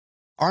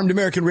Armed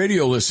American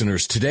Radio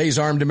listeners, today's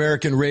Armed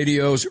American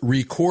Radio's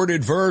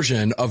recorded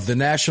version of the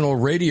national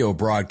radio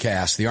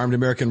broadcast, the Armed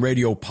American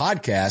Radio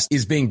podcast,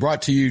 is being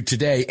brought to you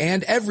today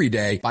and every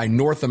day by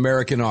North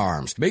American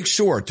Arms. Make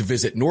sure to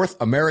visit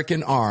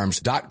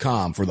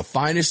NorthAmericanArms.com for the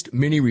finest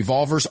mini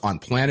revolvers on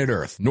planet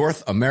Earth.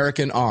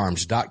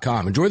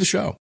 NorthAmericanArms.com. Enjoy the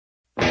show.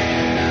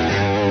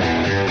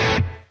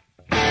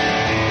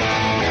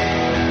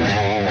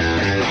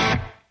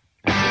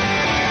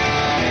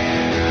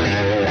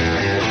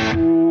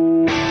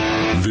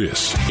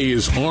 This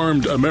is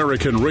Armed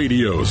American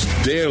Radio's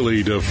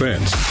Daily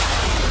Defense.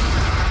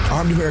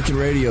 Armed American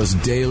Radio's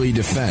Daily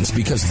Defense,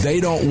 because they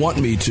don't want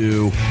me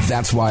to,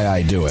 that's why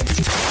I do it.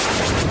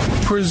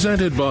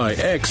 Presented by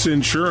X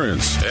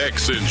Insurance.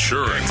 X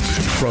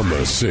Insurance. From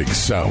the Sig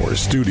Sauer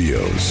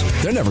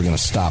Studios. They're never going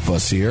to stop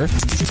us here.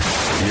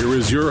 Here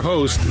is your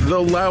host, the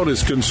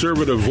loudest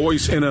conservative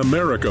voice in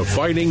America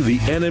fighting the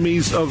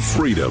enemies of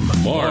freedom,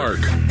 Mark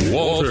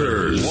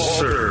Walters.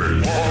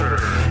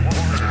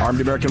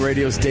 Armed American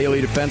Radio's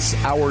Daily Defense,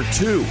 Hour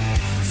 2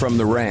 from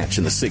the ranch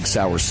in the Sig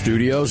Sauer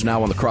Studios.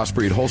 Now on the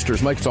Crossbreed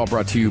Holsters. Mike, it's all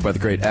brought to you by the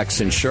great X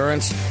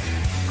Insurance.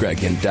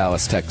 Greg in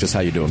Dallas, Texas.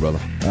 How you doing, brother?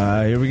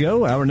 Here we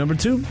go. Hour number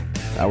 2.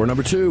 Hour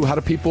number 2. How do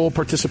people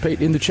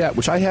participate in the chat,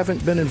 which I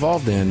haven't been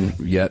involved in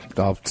yet.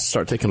 I'll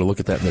start taking a look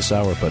at that in this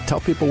hour. But tell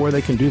people where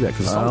they can do that,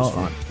 because it's always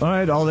fun. All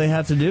right. All they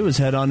have to do is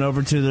head on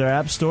over to their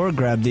app store,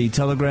 grab the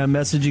Telegram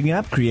messaging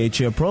app, create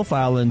you a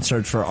profile, and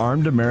search for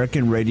Armed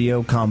American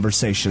Radio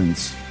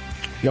Conversations.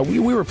 Yeah, we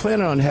were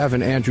planning on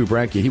having Andrew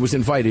Branke. He was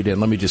invited in.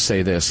 Let me just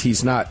say this.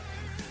 He's not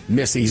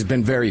missing. He's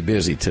been very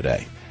busy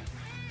today.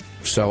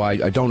 So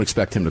I don't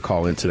expect him to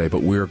call in today,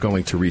 but we're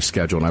going to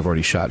reschedule, and I've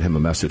already shot him a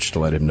message to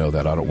let him know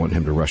that. I don't want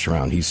him to rush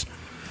around. He's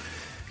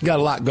got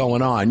a lot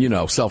going on,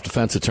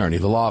 self-defense attorney,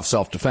 the law of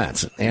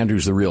self-defense.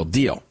 Andrew's the real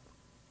deal.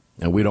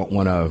 And we don't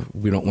want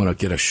to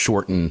get a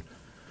short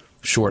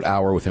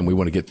hour with him. We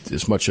want to get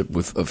as much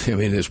of him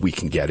in as we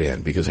can get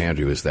in, because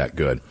Andrew is that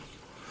good.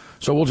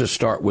 So we'll just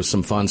start with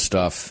some fun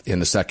stuff in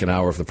the second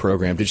hour of the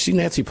program. Did you see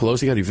Nancy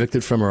Pelosi got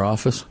evicted from her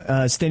office?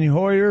 Steny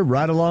Hoyer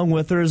right along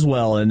with her as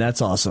well, and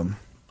that's awesome.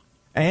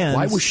 And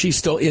why was she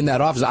still in that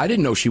office? I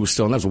didn't know she was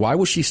still in that office. Why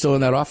was she still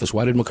in that office?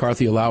 Why did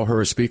McCarthy allow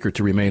her as Speaker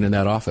to remain in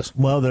that office?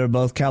 Well, they're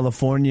both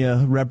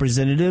California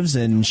representatives,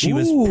 and she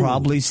was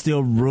probably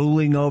still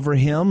ruling over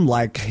him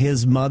like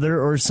his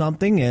mother or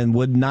something, and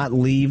would not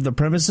leave the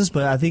premises.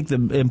 But I think the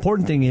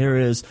important thing here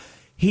is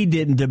he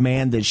didn't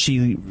demand that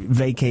she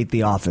vacate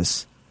the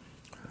office.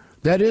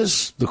 That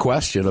is the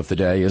question of the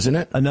day, isn't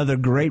it? Another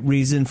great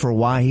reason for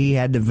why he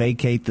had to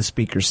vacate the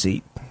speaker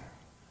seat.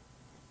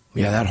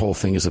 Yeah, that whole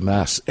thing is a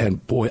mess.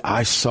 And, boy,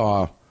 because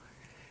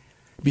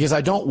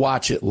I don't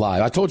watch it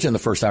live. I told you in the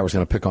first hour I was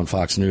going to pick on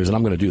Fox News, and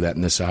I'm going to do that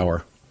in this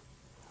hour.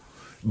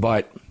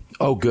 But,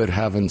 oh, good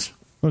heavens.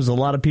 There's a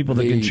lot of people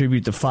that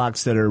contribute to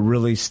Fox that are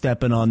really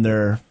stepping on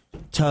their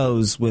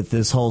toes with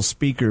this whole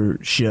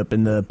speakership,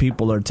 and the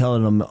people are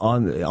telling them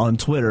on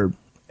Twitter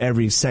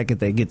every second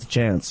they get the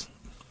chance.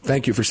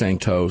 Thank you for saying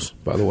toes,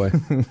 by the way.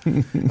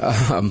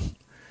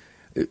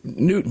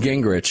 Newt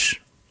Gingrich,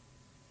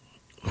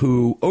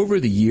 who over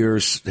the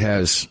years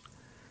has,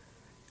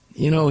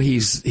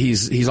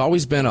 he's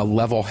always been a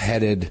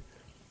level-headed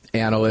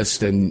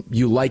analyst, and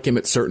you like him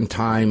at certain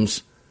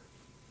times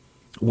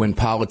when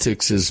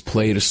politics is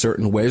played a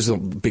certain way. There's a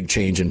big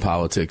change in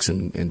politics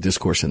and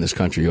discourse in this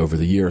country over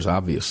the years,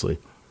 obviously.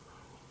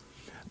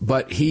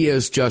 But he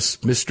is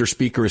just Mr.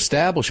 Speaker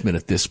establishment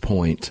at this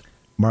point.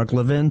 Mark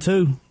Levin,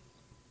 too.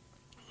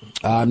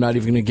 I'm not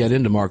even going to get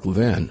into Mark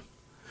Levin.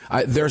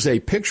 There's a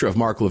picture of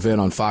Mark Levin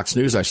on Fox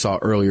News I saw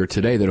earlier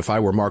today that if I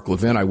were Mark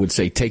Levin, I would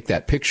say, take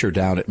that picture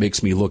down. It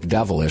makes me look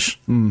devilish.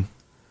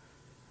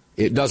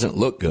 It doesn't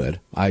look good.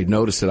 I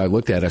noticed it. I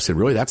looked at it. I said,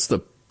 really, that's the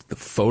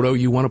photo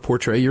you want to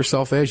portray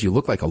yourself as? You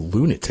look like a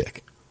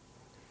lunatic.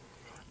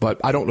 But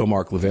I don't know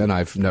Mark Levin.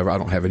 I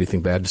don't have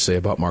anything bad to say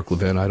about Mark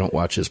Levin. I don't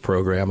watch his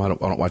program. I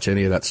don't watch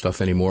any of that stuff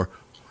anymore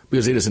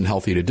because it isn't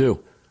healthy to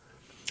do.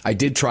 I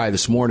did try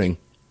this morning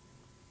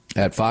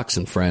at Fox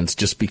and Friends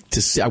to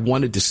see. I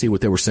wanted to see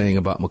what they were saying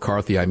about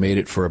McCarthy. I made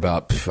it for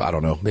about,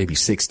 maybe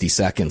 60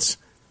 seconds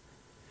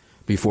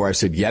before I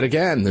said, yet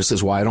again, this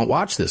is why I don't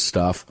watch this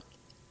stuff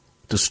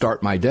to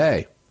start my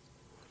day.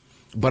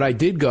 But I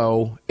did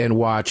go and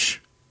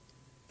watch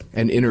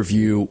an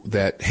interview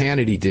that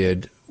Hannity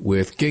did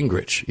with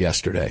Gingrich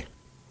yesterday.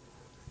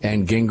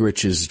 And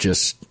Gingrich is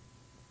just,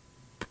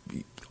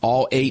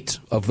 all 8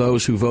 of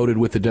those who voted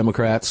with the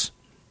Democrats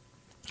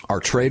are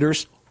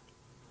traitors.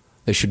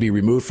 They should be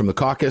removed from the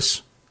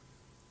caucus,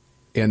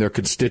 and their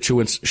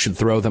constituents should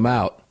throw them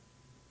out.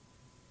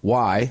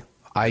 Why?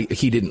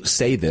 He didn't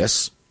say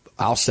this.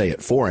 I'll say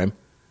it for him.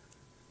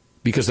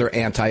 Because they're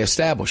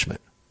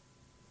anti-establishment.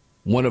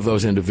 One of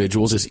those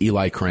individuals is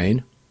Eli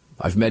Crane.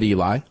 I've met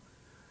Eli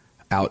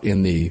out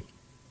in the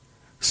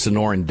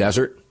Sonoran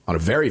Desert on a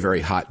very, very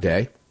hot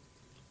day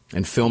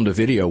and filmed a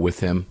video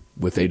with him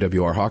with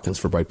AWR Hawkins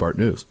for Breitbart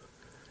News.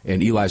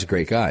 And Eli's a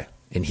great guy.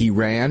 And he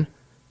ran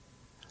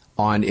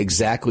on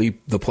exactly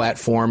the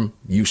platform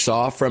you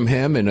saw from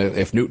him. And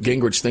if Newt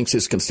Gingrich thinks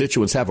his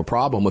constituents have a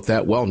problem with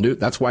that, well, Newt,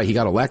 that's why he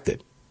got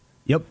elected.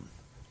 Yep.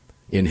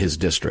 In his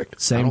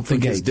district. Same I don't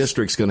think his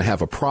district's going to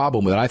have a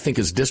problem with it. I think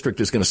his district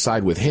is going to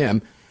side with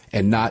him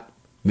and not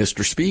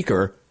Mr.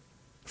 Speaker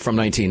from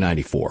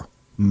 1994.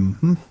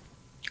 Mm-hmm.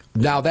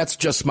 Now, that's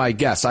just my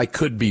guess. I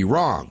could be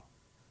wrong.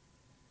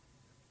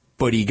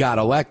 But he got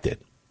elected.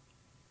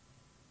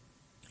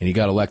 And he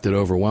got elected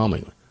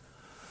overwhelmingly.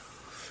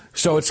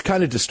 So it's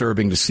kind of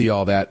disturbing to see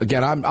all that.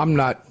 Again, I'm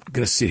not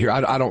going to sit here.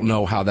 I don't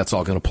know how that's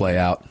all going to play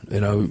out.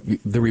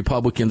 The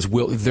Republicans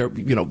will.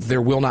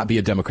 There will not be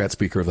a Democrat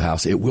Speaker of the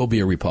House. It will be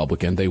a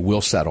Republican. They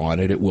will settle on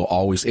it. It will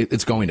always.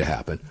 It's going to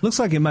happen. Looks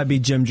like it might be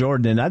Jim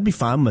Jordan, and I'd be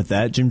fine with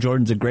that. Jim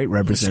Jordan's a great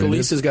representative.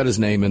 Scalise's got his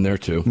name in there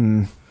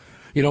too.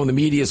 The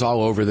media is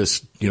all over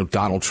this.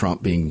 Donald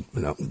Trump being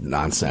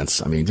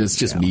nonsense. I mean, it's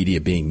just media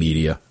being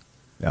media.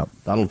 Yep.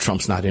 Donald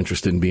Trump's not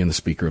interested in being the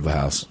Speaker of the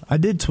House. I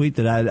did tweet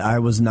that I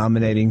was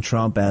nominating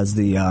Trump as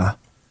the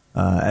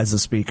as a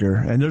speaker,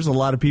 and there's a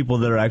lot of people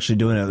that are actually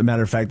doing it. As a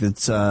matter of fact,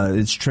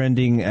 it's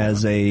trending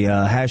as a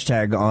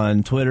hashtag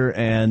on Twitter,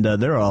 and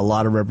there are a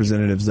lot of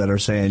representatives that are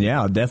saying,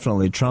 "Yeah,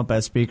 definitely Trump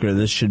as speaker.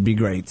 This should be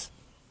great."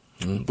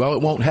 Well,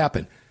 it won't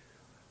happen.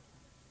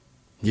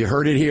 You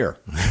heard it here.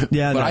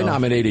 Yeah, but I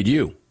nominated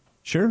you.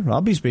 Sure,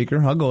 I'll be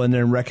speaker. I'll go in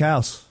there and wreck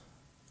house.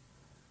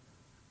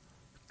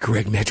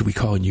 Greg, imagine we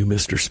calling you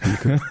Mr.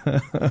 Speaker.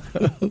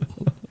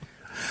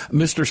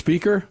 Mr.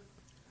 Speaker?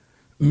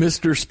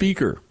 Mr.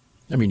 Speaker.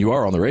 I mean, you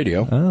are on the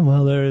radio. Oh,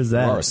 well, there is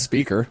that. You are a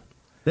speaker.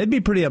 They'd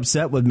be pretty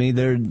upset with me.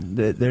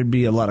 There'd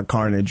be a lot of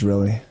carnage,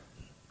 really.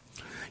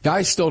 Yeah,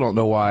 I still don't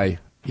know why,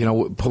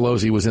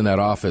 Pelosi was in that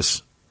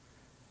office.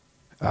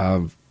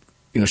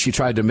 She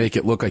tried to make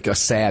it look like a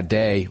sad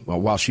day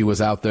while she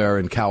was out there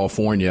in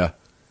California.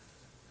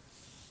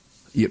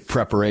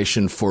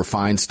 Preparation for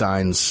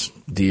Feinstein's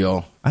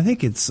deal. I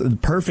think it's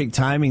perfect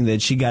timing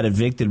that she got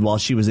evicted while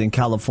she was in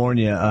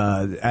California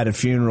at a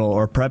funeral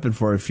or prepping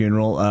for a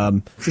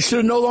funeral. She should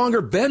have no longer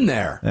been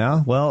there.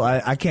 Yeah, well,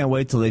 I can't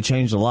wait till they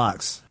change the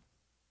locks.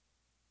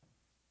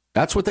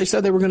 That's what they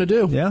said they were going to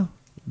do. Yeah.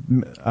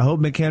 I hope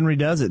McHenry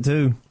does it,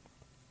 too.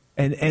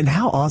 And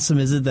how awesome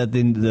is it that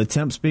the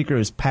temp speaker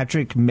is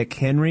Patrick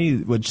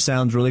McHenry, which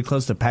sounds really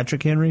close to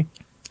Patrick Henry?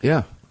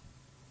 Yeah.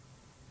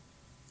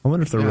 I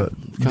wonder if they're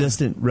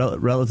distant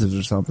relatives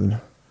or something.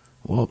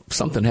 Well,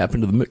 something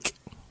happened to the Mick.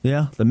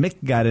 Yeah, the Mick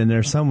got in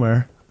there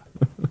somewhere.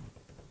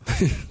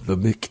 The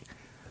Mick.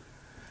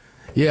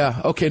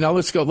 Yeah, okay, now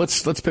let's go.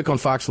 Let's pick on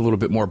Fox a little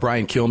bit more.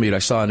 Brian Kilmeade, I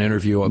saw an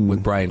interview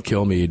with Brian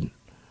Kilmeade.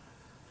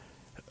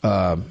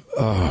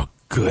 Oh,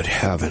 good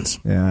heavens.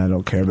 Yeah, I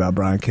don't care about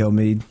Brian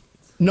Kilmeade.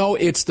 No,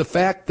 it's the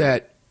fact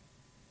that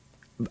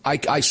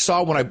I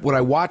saw when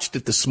I watched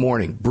it this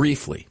morning,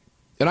 briefly,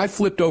 and I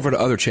flipped over to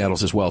other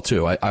channels as well,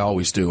 too. I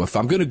always do. If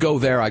I'm going to go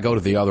there, I go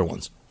to the other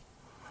ones.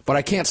 But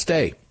I can't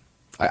stay.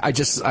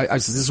 This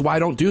is why I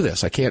don't do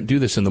this. I can't do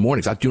this in the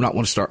mornings. I do not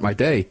want to start my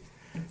day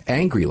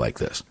angry like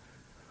this.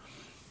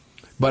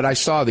 But I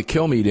saw the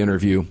Kilmeade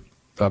interview,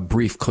 a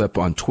brief clip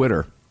on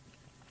Twitter.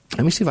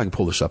 Let me see if I can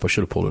pull this up. I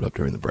should have pulled it up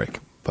during the break,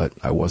 but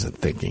I wasn't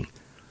thinking.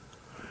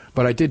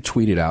 But I did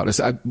tweet it out.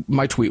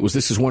 My tweet was,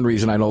 this is one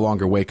reason I no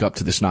longer wake up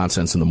to this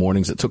nonsense in the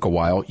mornings. It took a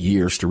while,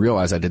 years, to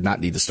realize I did not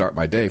need to start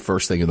my day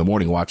first thing in the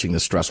morning watching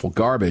this stressful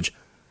garbage.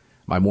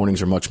 My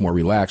mornings are much more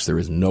relaxed.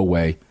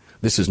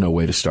 This is no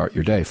way to start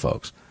your day,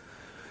 folks.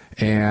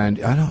 And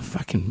I don't know if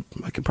I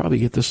can probably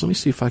get this. Let me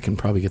see if I can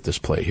probably get this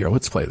play here.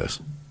 Let's play this.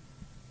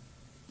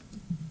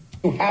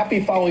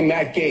 Happy following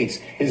Matt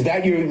Gaetz. Is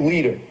that your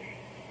leader?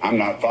 I'm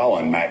not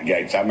following Matt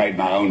Gaetz. I made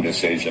my own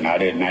decision. I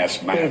didn't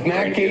ask Matt. But if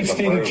Matt Gaetz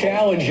didn't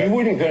challenge, you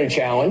weren't going to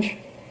challenge.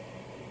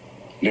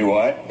 Do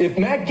what? If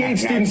Matt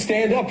Gaetz didn't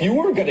stand up, you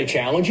weren't going to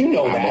challenge. You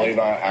know that.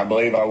 I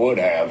believe I would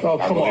have. Oh,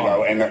 come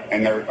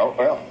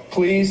on.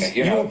 Please.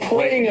 You were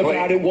praying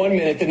about it 1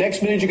 minute. The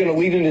next minute, you're going to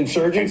lead an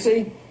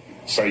insurgency?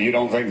 So you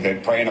don't think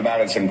that praying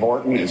about it's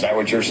important? Is that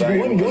what you're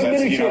saying? One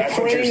minute you're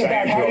praying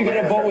about how you're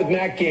going to vote with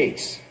Matt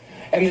Gaetz.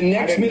 And the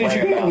next minute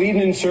you're going to lead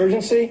an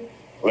insurgency?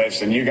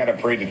 Listen, you got a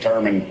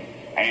predetermined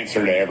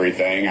answer to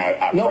everything. I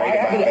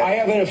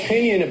have an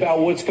opinion about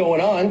what's going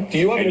on. Do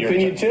you have an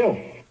opinion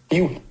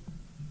too?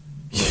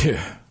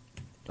 Yeah.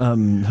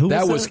 Who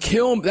that was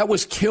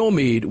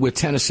Kilmeade with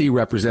Tennessee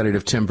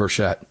Representative Tim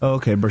Burchett. Oh,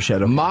 okay,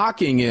 Burchett. Okay.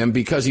 Mocking him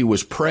because he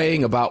was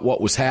praying about what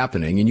was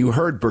happening, and you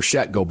heard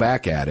Burchett go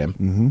back at him.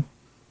 Mm-hmm.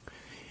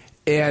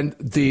 And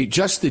the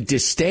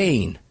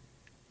disdain.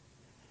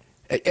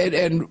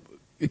 And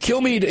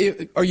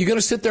Kilmeade, are you going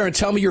to sit there and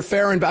tell me you're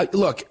fair and about?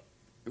 Look.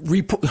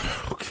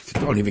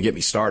 Don't even get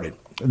me started.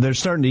 They're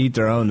starting to eat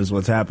their own is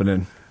what's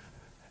happening.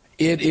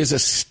 It is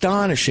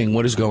astonishing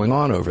what is going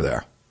on over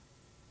there.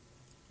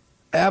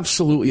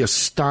 Absolutely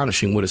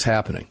astonishing what is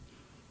happening.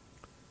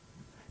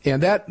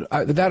 And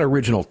that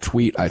original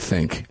tweet, I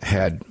think,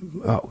 had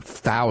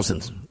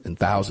thousands and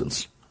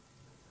thousands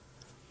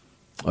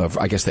of,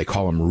 I guess they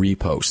call them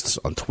reposts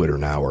on Twitter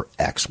now, or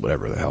X,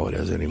 whatever the hell it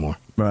is anymore.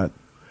 Right.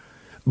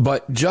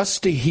 But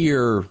just to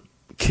hear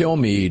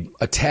Kilmeade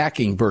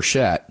attacking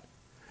Burchett,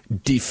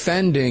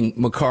 defending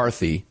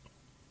McCarthy,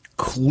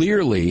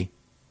 clearly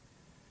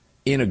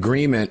in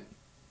agreement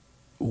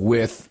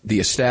with the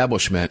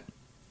establishment,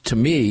 to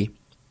me,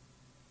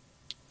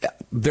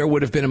 there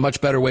would have been a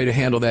much better way to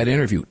handle that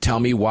interview. Tell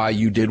me why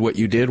you did what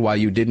you did, why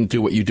you didn't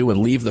do what you do,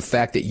 and leave the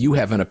fact that you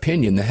have an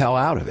opinion the hell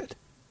out of it.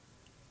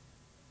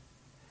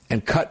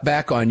 And cut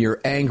back on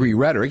your angry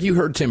rhetoric. You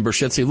heard Tim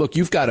Burchett say, look,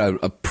 you've got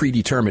a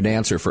predetermined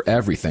answer for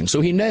everything.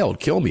 So he nailed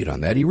Kilmeade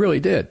on that. He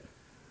really did.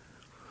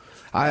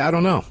 I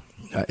don't know.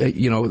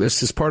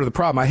 This is part of the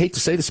problem. I hate to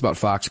say this about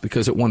Fox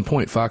because at one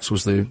point Fox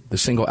was the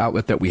single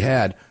outlet that we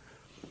had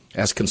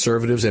as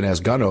conservatives and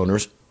as gun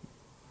owners.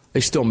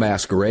 They still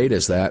masquerade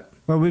as that.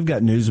 Well, we've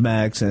got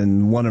Newsmax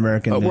and One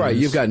American News. Right,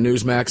 you've got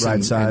Newsmax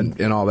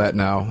and all that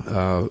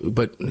now.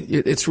 But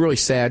it's really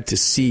sad to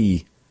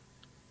see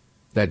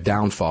that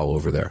downfall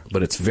over there.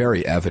 But it's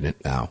very evident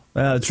now.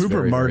 It's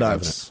Rupert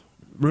Murdoch's.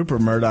 Rupert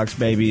Murdoch's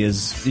baby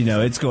is,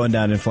 it's going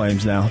down in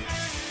flames now.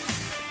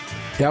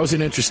 That was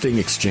an interesting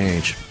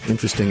exchange.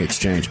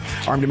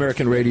 Armed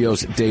American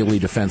Radio's Daily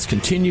Defense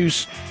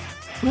continues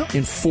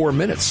in 4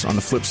 minutes on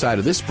the flip side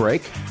of this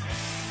break.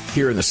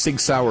 Here in the Sig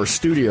Sauer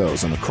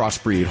studios on the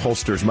Crossbreed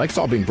Holsters mic. It's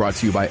all being brought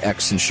to you by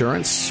X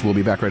Insurance. We'll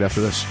be back right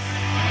after this.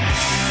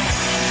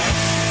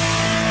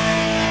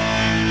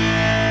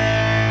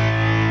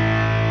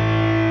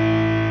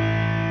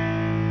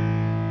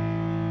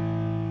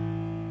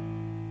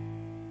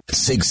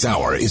 Sig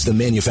Sauer is the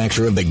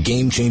manufacturer of the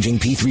game-changing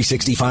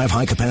P365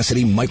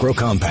 high-capacity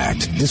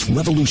micro-compact. This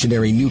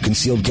revolutionary new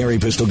concealed carry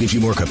pistol gives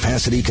you more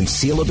capacity,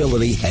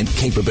 concealability, and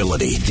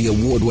capability. The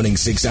award-winning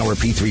Sig Sauer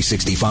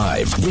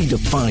P365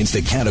 redefines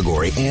the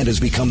category and has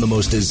become the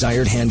most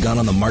desired handgun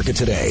on the market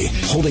today.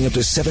 Holding up to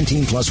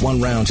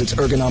 17+1 rounds, its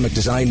ergonomic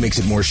design makes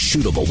it more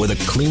shootable with a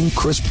clean,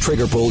 crisp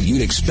trigger pull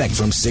you'd expect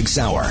from Sig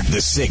Sauer.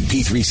 The Sig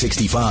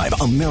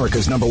P365,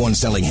 America's #1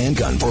 selling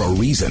handgun for a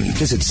reason.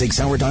 Visit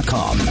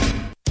SigSauer.com.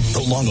 The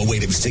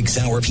long-awaited Sig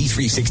Sauer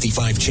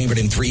P365 chambered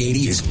in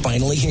 .380 is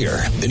finally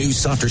here. The new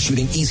softer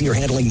shooting, easier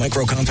handling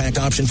micro-compact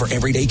option for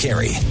everyday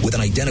carry. With an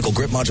identical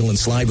grip module and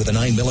slide with a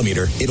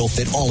 9mm, it'll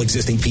fit all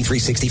existing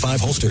P365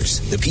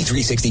 holsters. The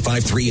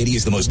P365 .380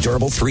 is the most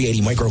durable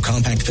 .380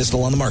 micro-compact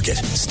pistol on the market.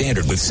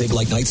 Standard with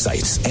SIG-like night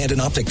sights and an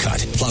optic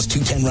cut, plus 2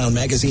 10-round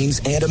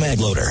magazines and a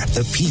mag loader.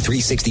 The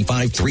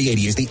P365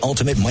 .380 is the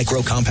ultimate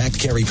micro-compact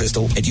carry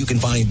pistol, and you can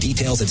find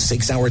details at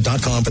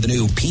SigSauer.com for the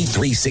new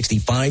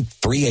P365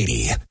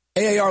 .380.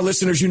 AAR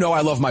listeners, you know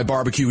I love my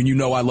barbecue and you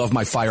know I love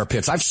my fire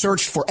pits. I've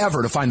searched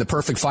forever to find the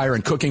perfect fire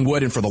and cooking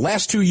wood, and for the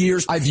last 2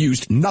 years, I've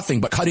used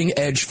nothing but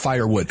cutting-edge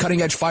firewood.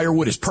 Cutting-edge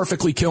firewood is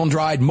perfectly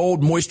kiln-dried,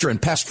 mold, moisture,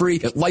 and pest-free.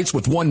 It lights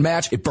with one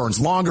match. It burns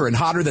longer and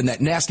hotter than that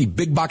nasty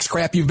big box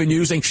crap you've been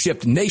using.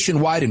 Shipped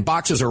nationwide in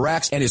boxes or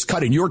racks, and is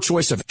cut in your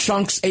choice of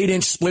chunks,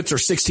 8-inch splits, or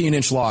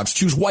 16-inch logs.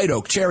 Choose white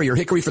oak, cherry, or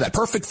hickory for that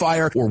perfect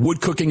fire or wood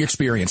cooking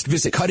experience.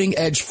 Visit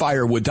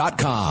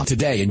CuttingEdgeFirewood.com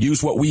today and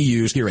use what we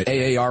use here at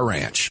AAR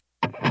Ranch.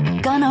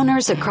 Gun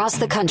owners across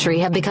the country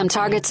have become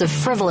targets of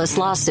frivolous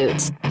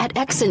lawsuits. At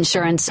X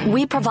Insurance,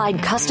 we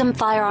provide custom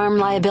firearm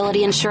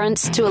liability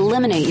insurance to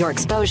eliminate your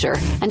exposure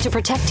and to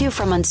protect you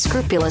from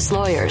unscrupulous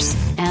lawyers.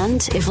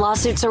 And if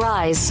lawsuits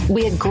arise,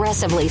 we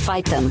aggressively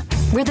fight them.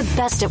 We're the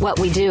best at what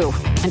we do,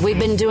 and we've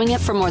been doing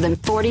it for more than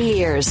 40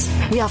 years.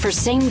 We offer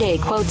same-day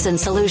quotes and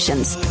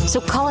solutions.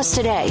 So call us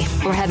today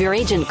or have your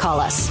agent call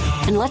us,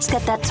 and let's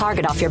get that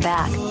target off your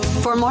back.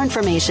 For more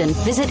information,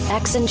 visit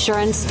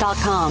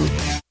xinsurance.com.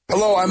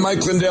 Hello, I'm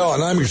Mike Lindell,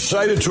 and I'm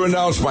excited to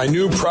announce my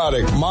new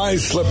product, My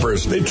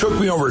Slippers. They took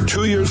me over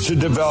 2 years to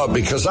develop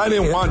because I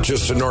didn't want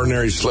just an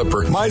ordinary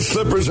slipper. My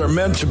slippers are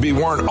meant to be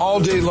worn all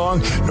day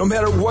long, no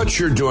matter what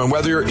you're doing,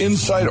 whether you're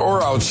inside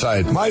or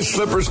outside. My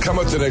slippers come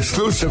with an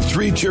exclusive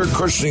 3-tier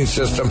cushioning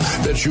system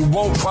that you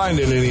won't find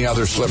in any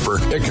other slipper.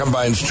 It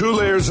combines 2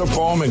 layers of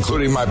foam,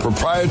 including my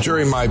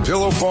proprietary My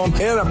Pillow foam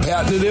and a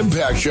patented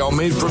impact shell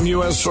made from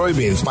U.S.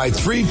 soybeans. My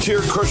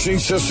 3-tier cushioning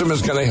system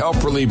is going to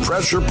help relieve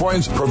pressure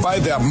points,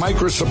 provide that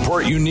micro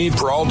support you need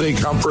for all-day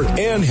comfort,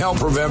 and help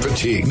prevent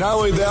fatigue. Not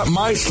only that,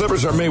 my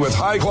slippers are made with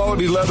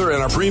high-quality leather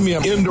and a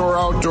premium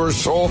indoor-outdoor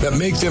sole that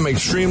make them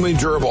extremely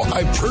durable.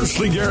 I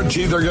personally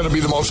guarantee they're going to be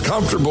the most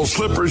comfortable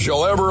slippers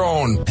you'll ever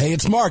own. Hey,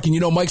 it's Mark, and you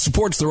know Mike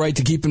supports the right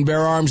to keep and bear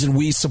arms, and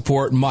we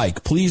support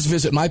Mike. Please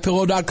visit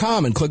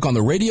MyPillow.com and click on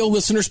the radio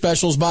listener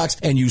specials box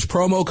and use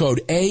promo code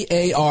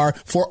AAR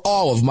for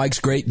all of Mike's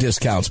great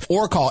discounts.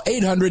 Or call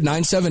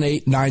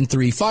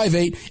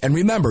 800-978-9358, and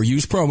remember,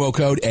 use promo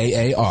code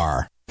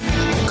AAR.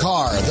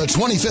 Car, the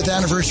 25th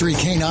anniversary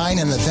K9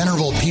 and the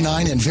venerable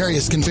P9 in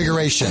various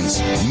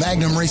configurations.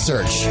 Magnum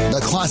Research, the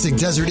classic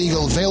Desert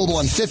Eagle available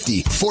in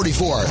 50,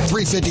 44,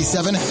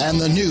 357, and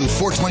the new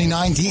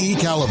 429 DE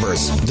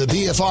calibers. The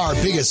BFR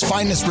biggest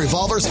finest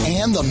revolvers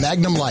and the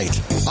Magnum Light.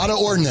 Auto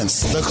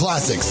Ordnance, the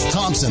classics.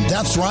 Thompson,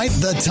 that's right,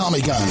 the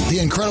Tommy gun, the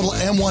incredible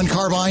M1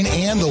 carbine,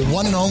 and the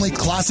one and only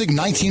classic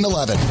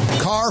 1911.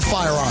 Car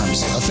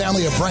Firearms, a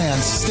family of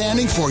brands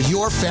standing for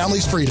your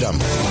family's freedom.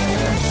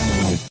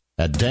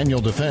 At Daniel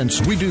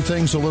Defense, we do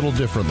things a little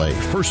differently.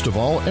 First of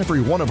all,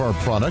 every one of our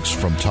products,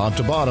 from top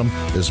to bottom,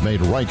 is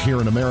made right here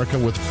in America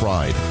with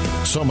pride.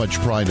 So much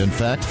pride, in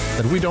fact,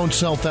 that we don't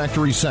sell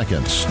factory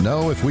seconds.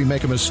 No, if we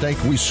make a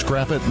mistake, we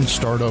scrap it and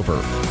start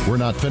over. We're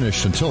not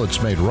finished until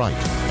it's made right.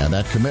 And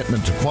that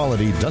commitment to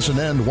quality doesn't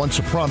end once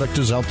a product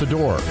is out the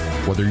door.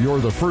 Whether you're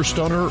the first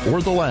owner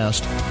or the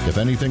last, if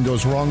anything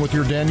goes wrong with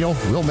your Daniel,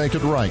 we'll make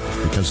it right,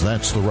 because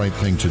that's the right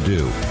thing to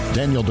do.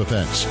 Daniel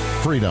Defense.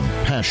 Freedom,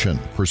 passion,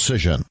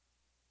 precision.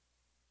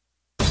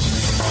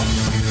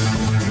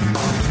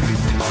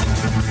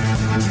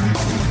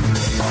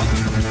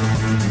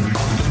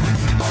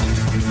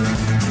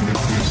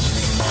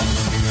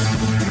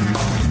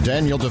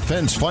 Daniel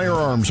Defense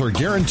firearms are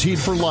guaranteed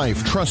for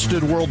life,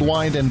 trusted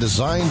worldwide, and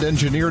designed,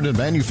 engineered, and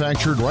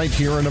manufactured right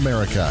here in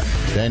America.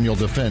 Daniel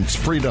Defense,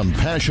 freedom,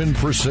 passion,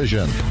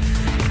 precision.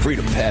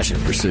 Freedom, passion,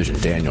 precision,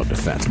 Daniel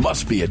Defense.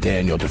 Must be a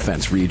Daniel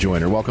Defense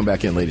rejoiner. Welcome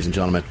back in, ladies and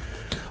gentlemen.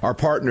 Our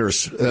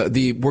partners, we're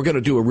going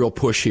to do a real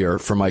push here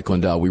for Mike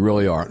Lindell. We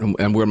really are.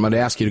 And we're going to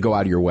ask you to go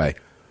out of your way.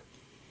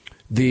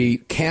 The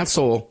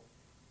cancel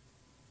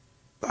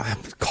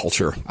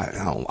culture,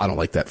 I don't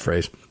like that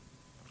phrase.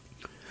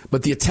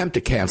 But the attempt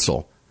to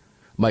cancel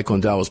Mike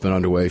Lindell has been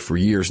underway for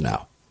years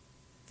now.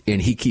 And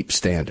he keeps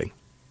standing.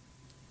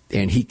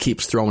 And he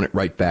keeps throwing it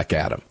right back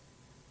at him.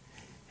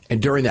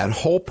 And during that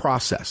whole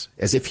process,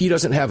 as if he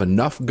doesn't have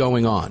enough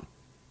going on,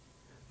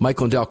 Mike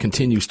Lindell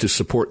continues to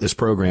support this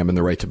program and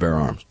the right to bear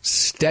arms.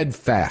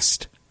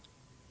 Steadfast.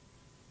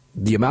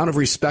 The amount of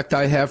respect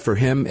I have for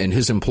him and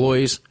his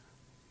employees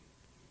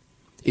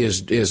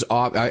is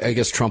I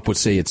guess Trump would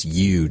say it's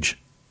huge.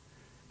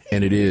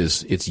 And it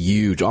is. It's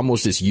huge.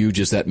 Almost as huge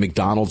as that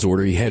McDonald's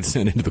order he had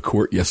sent into the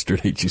court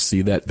yesterday. Did you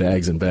see that?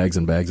 Bags and bags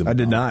and bags. I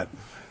did not.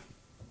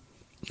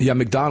 Yeah,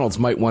 McDonald's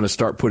might want to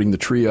start putting the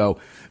trio,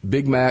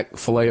 Big Mac,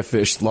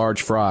 Filet-O-Fish,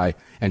 large fry,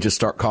 and just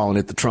start calling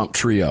it the Trump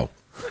Trio.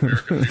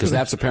 Because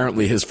that's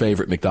apparently his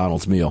favorite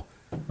McDonald's meal.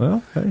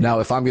 Well, hey.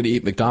 Now, if I'm going to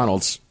eat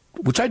McDonald's,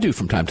 which I do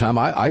from time to time,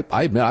 I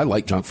admit I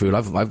like junk food.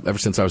 I've ever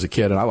since I was a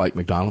kid, and I like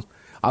McDonald's.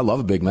 I love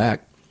a Big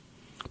Mac.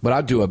 But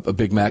I'd do a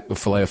Big Mac with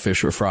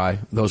Filet-O-Fish or fry.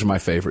 Those are my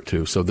favorite,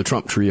 too. So the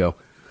Trump Trio.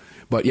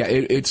 But, yeah,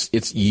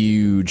 it's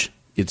huge.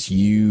 It's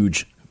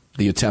huge,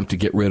 the attempt to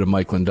get rid of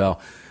Mike Lindell,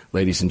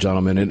 ladies and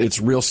gentlemen. And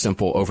it's real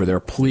simple over there.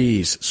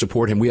 Please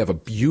support him. We have a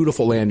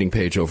beautiful landing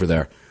page over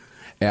there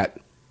at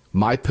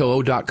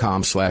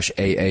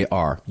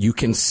mypillow.com/AAR. You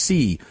can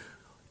see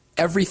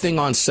everything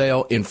on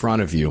sale in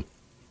front of you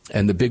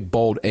and the big,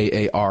 bold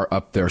AAR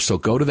up there. So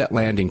go to that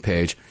landing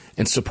page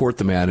and support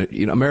the man.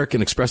 You know,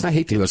 American Express, and I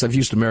hate to do this. I've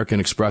used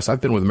American Express.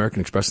 I've been with American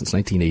Express since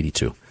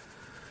 1982.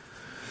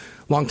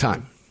 Long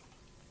time.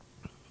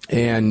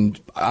 And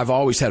I've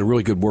always had a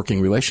really good working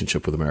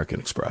relationship with American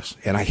Express.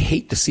 And I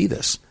hate to see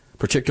this,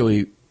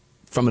 particularly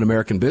from an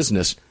American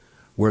business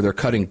where they're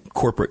cutting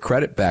corporate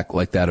credit back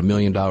like that, $1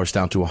 million down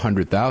to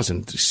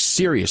 $100,000,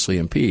 seriously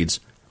impedes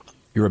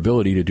your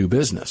ability to do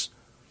business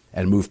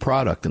and move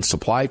product and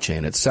supply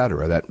chain, et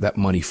cetera. That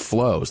money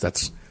flows.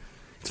 It's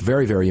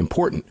very, very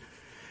important.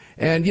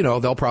 And, you know,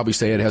 they'll probably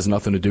say it has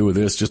nothing to do with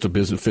this, just a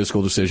business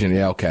fiscal decision.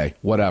 Yeah, okay,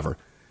 whatever.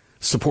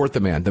 Support the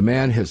man. The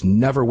man has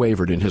never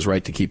wavered in his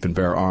right to keep and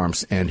bear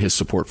arms and his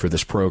support for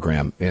this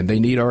program. And they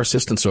need our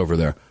assistance over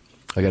there.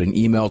 I got an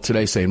email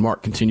today saying,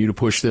 Mark, continue to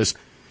push this.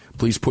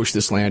 Please push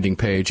this landing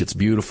page. It's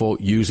beautiful.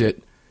 Use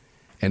it.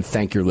 And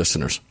thank your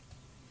listeners.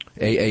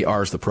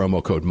 AAR is the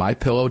promo code.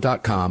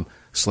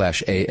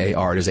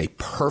 mypillow.com/AAR. It is a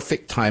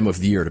perfect time of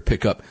the year to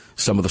pick up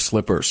some of the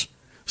slippers,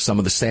 some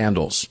of the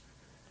sandals,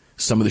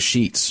 some of the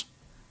sheets.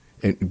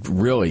 And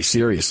really,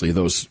 seriously,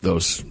 the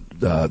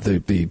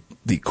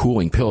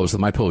cooling pillows, the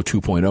MyPillow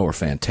 2.0 are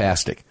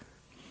fantastic.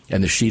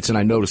 And the sheets, and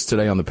I noticed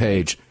today on the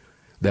page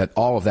that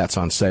all of that's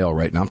on sale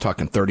right now. I'm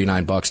talking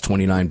 $39,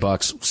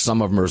 $29.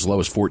 Some of them are as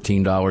low as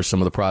 $14,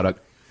 some of the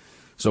product.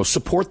 So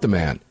support the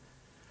man.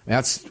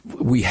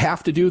 We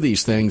have to do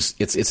these things.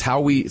 It's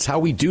how we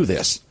do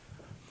this.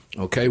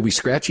 Okay? We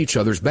scratch each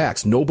other's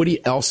backs.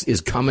 Nobody else is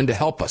coming to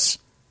help us.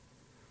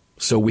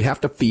 So we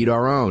have to feed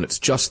our own. It's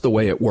just the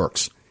way it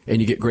works. And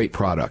you get great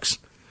products.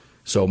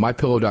 So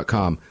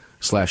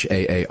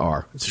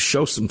mypillow.com/AAR. It's to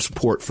show some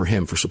support for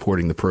him for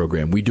supporting the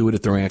program. We do it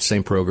at the ranch,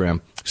 same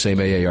program,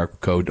 same AAR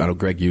code. I know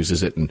Greg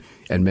uses it and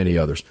many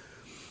others.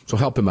 So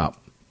help him out.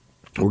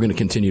 We're going to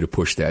continue to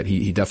push that.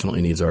 He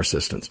definitely needs our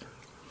assistance.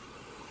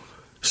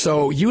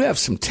 So you have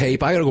some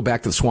tape. I got to go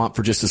back to the swamp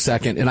for just a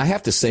second. And I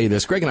have to say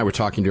this. Greg and I were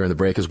talking during the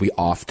break, as we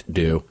oft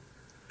do,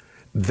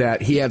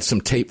 that he had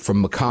some tape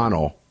from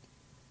McConnell,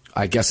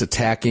 I guess,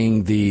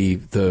 attacking the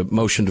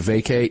motion to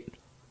vacate.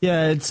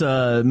 Yeah, it's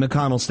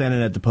McConnell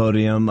standing at the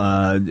podium,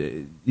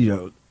 offering...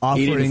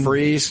 He didn't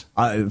freeze?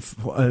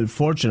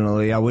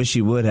 Fortunately, I wish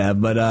he would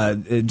have,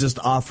 but just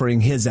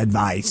offering his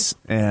advice.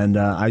 And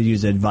I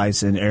use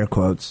advice in air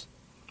quotes.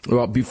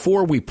 Well,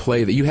 before we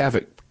play that, you have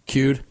it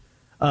cued?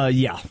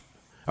 Yeah.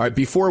 All right,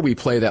 before we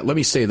play that, let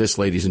me say this,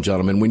 ladies and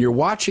gentlemen. When you're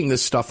watching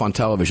this stuff on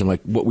television,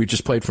 like what we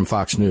just played from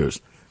Fox News,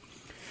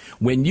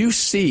 when you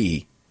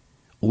see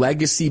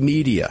legacy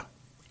media,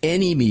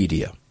 any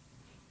media,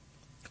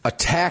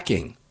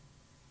 attacking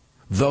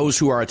those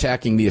who are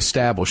attacking the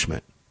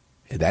establishment,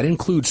 and that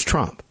includes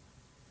Trump,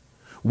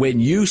 when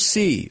you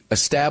see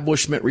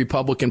establishment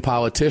Republican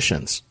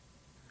politicians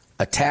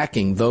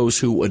attacking those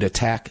who would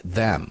attack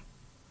them,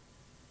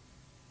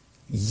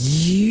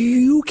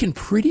 you can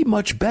pretty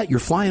much bet you're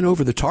flying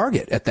over the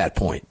target at that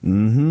point.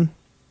 Mm-hmm.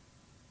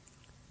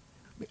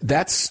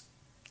 That's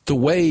the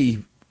way,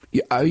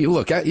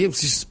 look,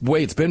 it's just the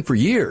way it's been for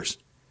years.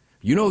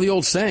 You know the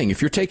old saying,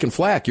 if you're taking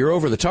flak, you're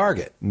over the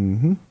target.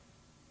 Mm-hmm.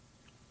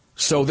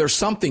 So there's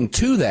something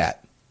to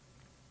that.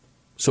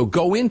 So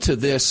go into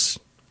this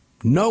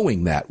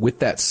knowing that, with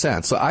that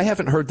sense. So I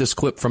haven't heard this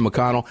clip from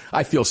McConnell.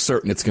 I feel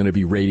certain it's going to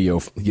be radio,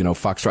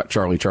 Foxtrot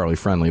Charlie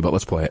friendly, but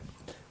let's play it.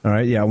 All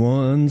right,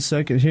 1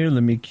 second here.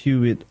 Let me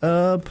cue it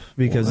up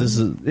because this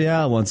is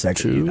 1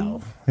 second.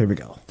 2, here we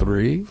go.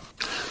 3.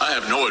 I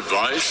have no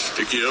advice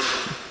to give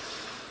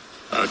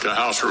to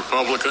House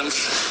Republicans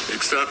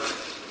except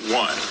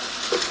one.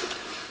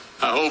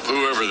 I hope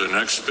whoever the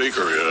next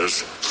speaker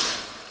is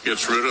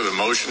gets rid of the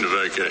motion to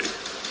vacate.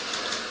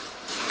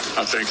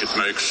 I think it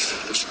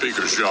makes the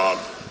speaker's job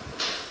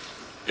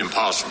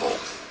impossible,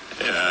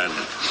 and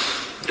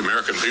the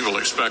American people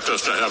expect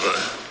us to have a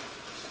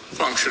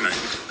functioning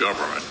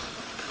government.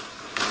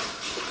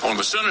 On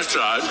the Senate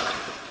side,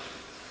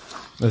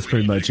 that's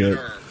pretty much it.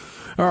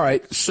 All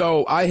right,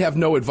 so I have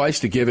no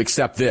advice to give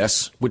except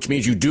this, which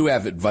means you do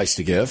have advice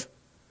to give.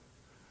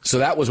 So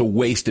that was a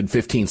wasted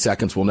 15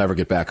 seconds we'll never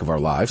get back of our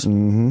lives.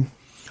 Mm-hmm.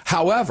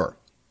 However,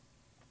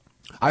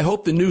 I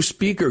hope the new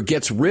speaker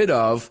gets rid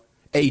of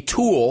a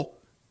tool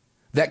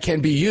that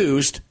can be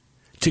used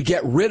to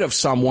get rid of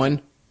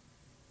someone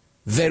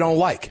they don't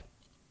like.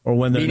 Or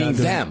when they're meaning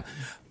them.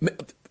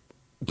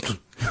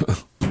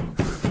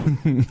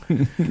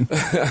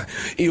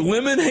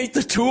 Eliminate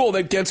the tool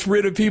that gets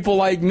rid of people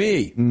like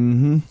me.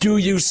 Mm-hmm. Do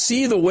you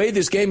see the way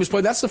this game is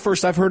played? That's the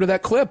first I've heard of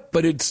that clip,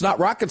 but it's not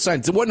rocket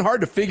science. It wasn't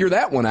hard to figure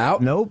that one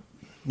out. Nope.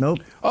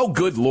 Oh,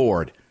 good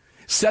Lord.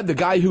 Said the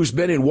guy who's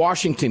been in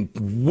Washington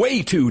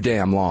way too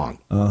damn long.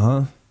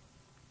 Uh-huh.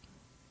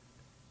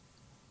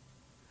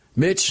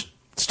 Mitch,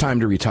 it's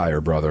time to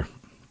retire, brother.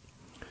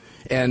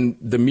 And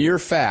the mere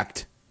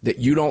fact that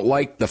you don't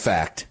like the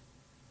fact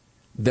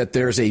that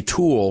there's a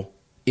tool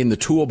in the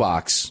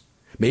toolbox,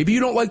 maybe you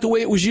don't like the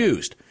way it was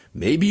used.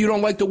 Maybe you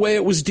don't like the way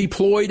it was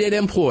deployed and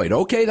employed.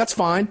 Okay, that's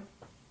fine.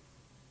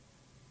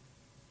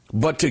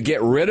 But to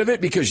get rid of it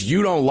because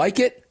you don't like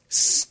it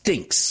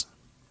stinks.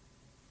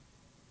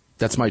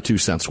 That's my 2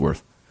 cents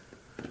worth.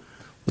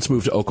 Let's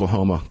move to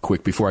Oklahoma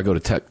quick before I go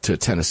to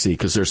Tennessee,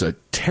 because there's a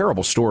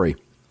terrible story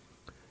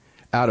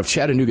out of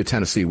Chattanooga,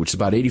 Tennessee, which is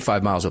about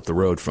 85 miles up the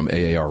road from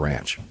AAR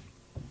Ranch.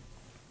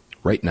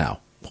 Right now,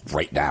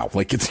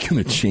 like it's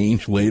going to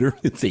change later.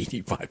 It's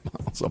 85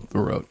 miles up the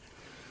road.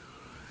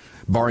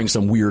 Barring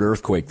some weird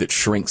earthquake that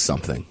shrinks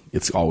something,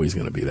 it's always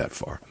going to be that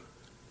far.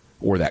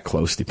 Or that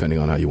close, depending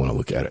on how you want to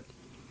look at it.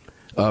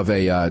 Of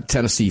a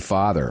Tennessee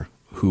father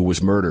who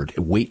was murdered.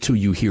 Wait till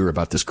you hear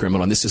about this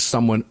criminal. And this is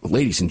someone,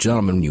 ladies and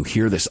gentlemen, when you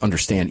hear this,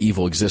 understand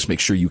evil exists.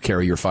 Make sure you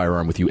carry your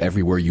firearm with you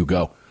everywhere you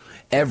go.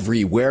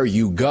 Everywhere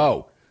you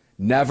go.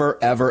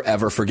 Never, ever,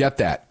 ever forget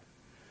that.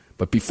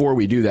 But before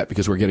we do that,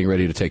 because we're getting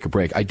ready to take a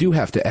break, I do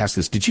have to ask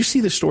this. Did you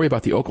see the story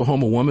about the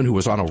Oklahoma woman who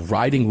was on a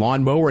riding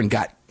lawnmower and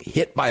got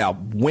hit by a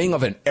wing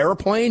of an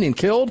airplane and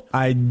killed?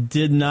 I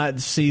did not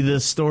see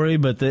this story,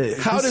 but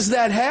how does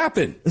that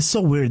happen? It's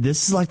so weird.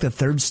 This is like the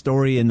third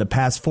story in the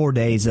past 4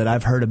 days that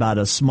I've heard about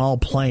a small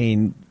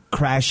plane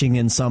crashing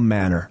in some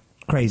manner.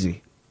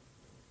 Crazy.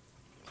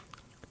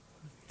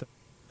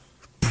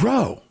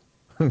 Bro,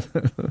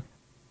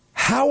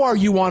 how are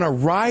you on a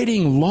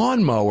riding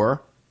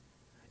lawnmower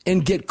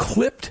and get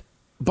clipped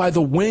by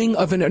the wing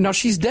of an... Now,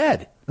 she's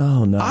dead.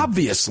 Oh, no.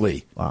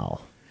 Obviously.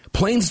 Wow.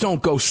 Planes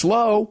don't go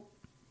slow.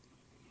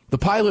 The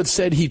pilot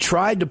said he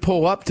tried to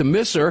pull up to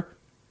miss her.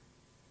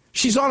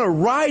 She's on a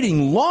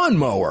riding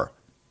lawnmower.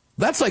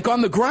 That's like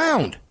on the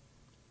ground.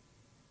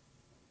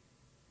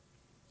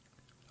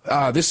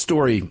 This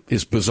story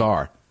is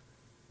bizarre.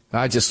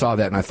 I just saw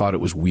that and I thought it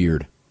was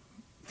weird.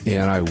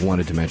 And I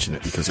wanted to mention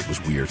it because it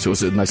was weird. So it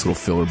was a nice little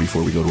filler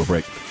before we go to a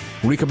break.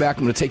 When we come back,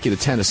 I'm going to take you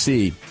to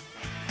Tennessee.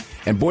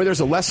 And boy, there's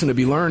a lesson to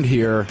be learned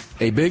here,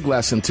 a big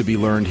lesson to be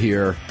learned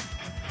here.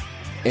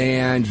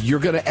 And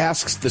you're going to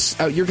ask this.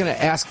 You're going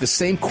to ask the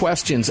same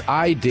questions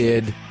I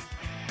did,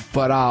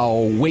 but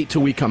I'll wait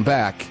till we come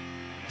back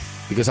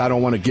because I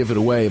don't want to give it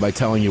away by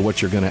telling you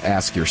what you're going to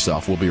ask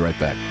yourself. We'll be right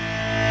back.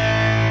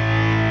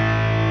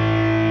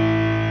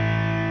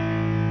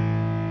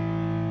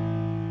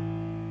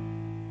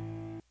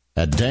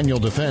 At Daniel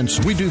Defense,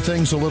 we do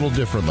things a little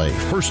differently.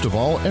 First of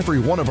all,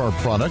 every one of our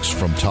products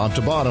from top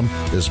to bottom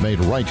is made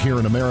right here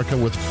in America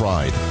with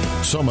pride.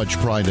 So much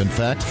pride, in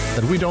fact,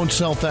 that we don't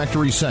sell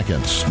factory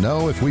seconds.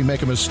 No, if we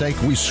make a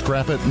mistake, we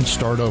scrap it and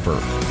start over.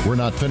 We're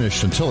not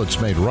finished until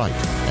it's made right.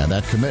 And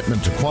that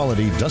commitment to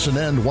quality doesn't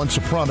end once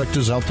a product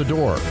is out the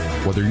door.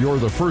 Whether you're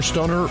the first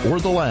owner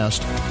or the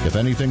last, if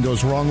anything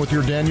goes wrong with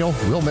your Daniel,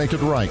 we'll make it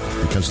right,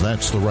 because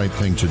that's the right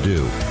thing to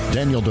do.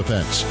 Daniel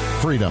Defense.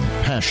 Freedom,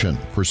 passion,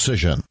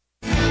 precision.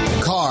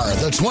 Car,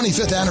 the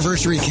 25th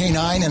anniversary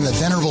K9 and the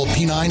venerable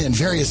P9 in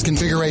various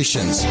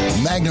configurations.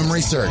 Magnum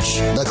Research,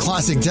 the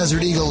classic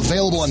Desert Eagle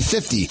available in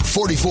 50,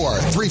 44,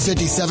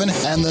 357,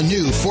 and the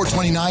new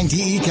 429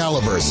 DE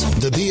calibers.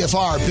 The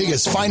BFR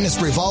biggest,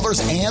 finest revolvers,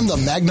 and the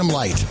Magnum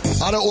Light.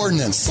 Auto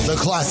Ordnance, the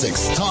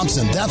classics.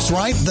 Thompson, that's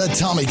right, the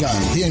Tommy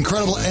gun, the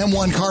incredible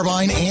M1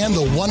 carbine, and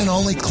the one and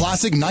only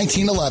classic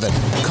 1911.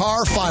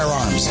 Car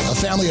Firearms, a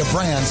family of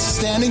brands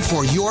standing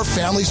for your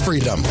family's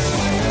freedom.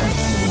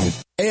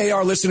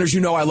 AAR listeners, you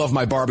know I love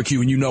my barbecue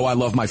and you know I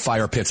love my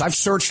fire pits. I've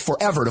searched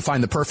forever to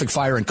find the perfect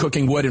fire and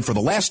cooking wood, and for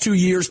the last 2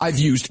 years, I've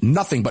used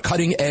nothing but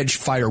cutting-edge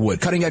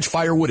firewood. Cutting-edge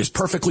firewood is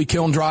perfectly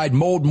kiln-dried,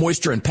 mold,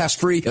 moisture, and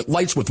pest-free. It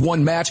lights with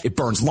one match. It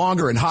burns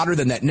longer and hotter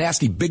than that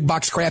nasty big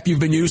box crap you've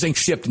been using.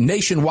 Shipped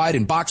nationwide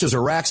in boxes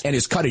or racks, and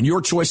is cut in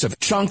your choice of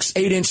chunks,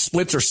 8-inch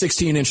splits, or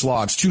 16-inch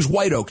logs. Choose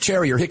white oak,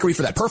 cherry, or hickory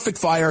for that perfect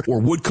fire or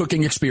wood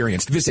cooking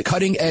experience. Visit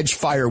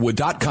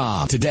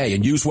cuttingedgefirewood.com today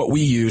and use what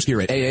we use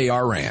here at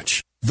AAR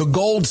Ranch. The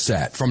Gold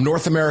Set from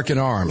North American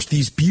Arms.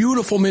 These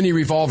beautiful mini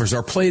revolvers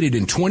are plated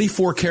in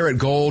 24 karat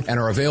gold and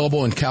are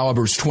available in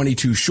calibers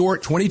 22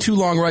 short, 22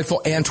 long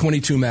rifle, and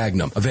 22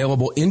 magnum.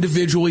 Available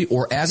individually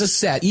or as a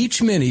set,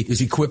 each mini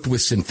is equipped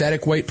with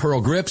synthetic weight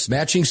pearl grips,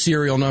 matching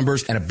serial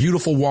numbers, and a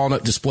beautiful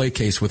walnut display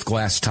case with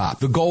glass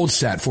top. The Gold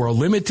Set for a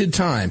limited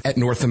time at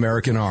North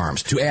American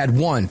Arms. To add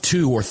 1,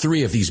 2, or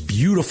 3 of these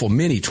beautiful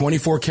mini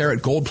 24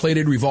 karat gold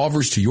plated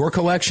revolvers to your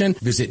collection,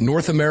 visit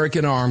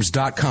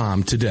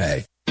NorthAmericanArms.com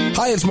today.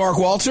 Hi, it's Mark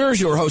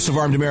Walters, your host of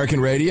Armed American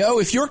Radio.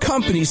 If your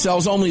company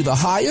sells only the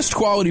highest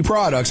quality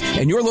products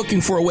and you're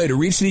looking for a way to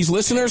reach these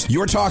listeners,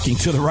 you're talking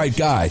to the right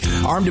guy.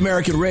 Armed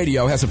American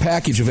Radio has a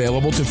package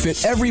available to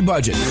fit every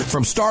budget,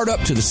 from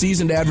startup to the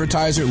seasoned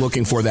advertiser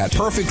looking for that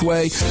perfect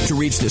way to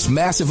reach this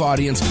massive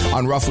audience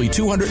on roughly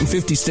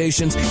 250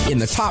 stations in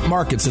the top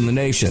markets in the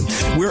nation.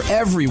 We're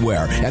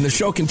everywhere, and the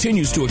show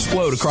continues to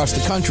explode across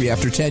the country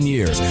after 10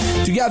 years.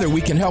 Together,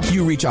 we can help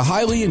you reach a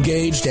highly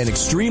engaged and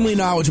extremely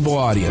knowledgeable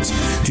audience.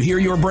 To hear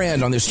your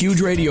brand on this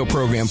huge radio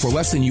program for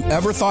less than you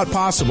ever thought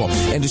possible,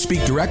 and to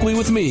speak directly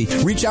with me,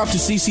 reach out to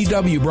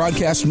CCW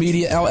Broadcast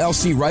Media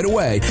LLC right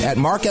away at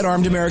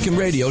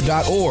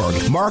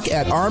mark@armedamericanradio.org.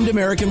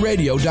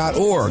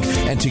 mark@armedamericanradio.org.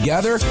 And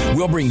together,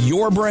 we'll bring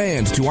your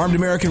brand to Armed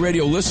American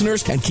Radio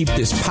listeners and keep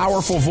this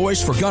powerful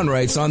voice for gun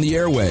rights on the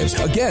airwaves.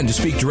 Again, to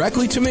speak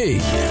directly to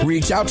me,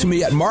 reach out to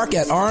me at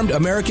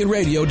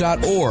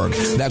mark@armedamericanradio.org.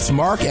 That's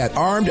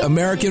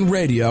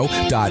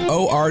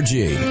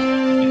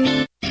mark@armedamericanradio.org.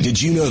 Did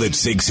you know that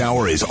Sig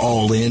Sauer is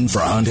all in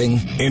for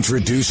hunting?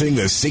 Introducing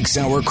the Sig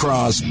Sauer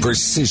Cross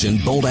Precision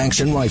Bolt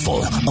Action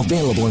Rifle.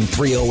 Available in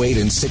 .308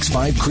 and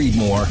 6.5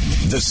 Creedmoor.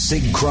 The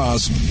Sig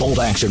Cross Bolt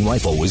Action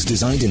Rifle was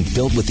designed and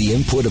built with the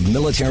input of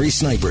military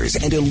snipers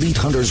and elite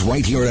hunters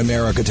right here in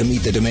America to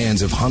meet the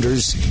demands of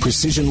hunters,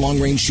 precision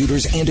long-range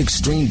shooters, and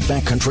extreme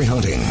backcountry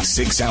hunting.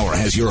 Sig Sauer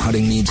has your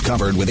hunting needs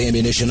covered with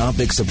ammunition,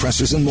 optics,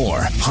 suppressors, and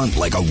more. Hunt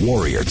like a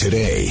warrior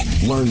today.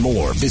 Learn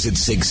more. Visit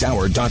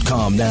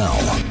SigSauer.com now.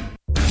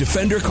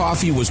 Defender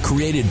Coffee was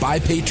created by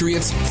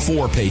patriots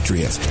for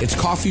patriots. It's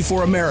coffee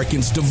for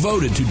Americans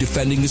devoted to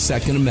defending the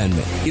Second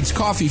Amendment. It's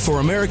coffee for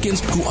Americans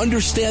who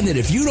understand that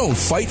if you don't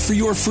fight for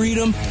your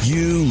freedom,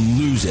 you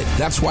lose it.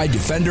 That's why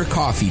Defender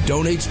Coffee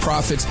donates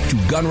profits to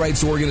gun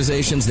rights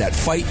organizations that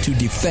fight to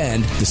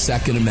defend the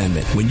Second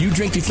Amendment. When you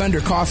drink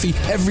Defender Coffee,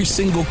 every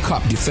single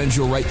cup defends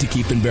your right to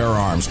keep and bear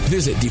arms.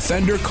 Visit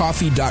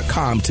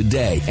DefenderCoffee.com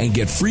today and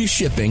get free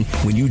shipping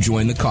when you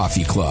join the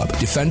coffee club.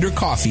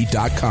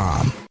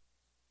 DefenderCoffee.com.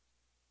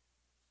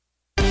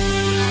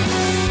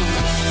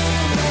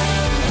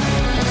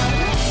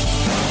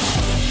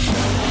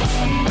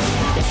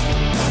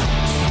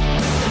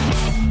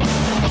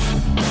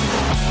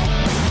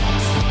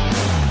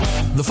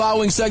 The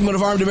following segment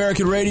of Armed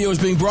American Radio is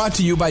being brought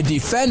to you by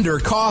Defender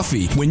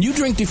Coffee. When you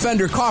drink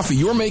Defender Coffee,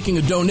 you're making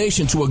a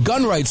donation to a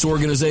gun rights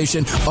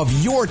organization of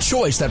your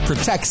choice that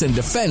protects and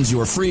defends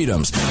your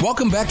freedoms.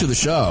 Welcome back to the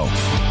show.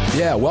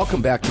 Yeah,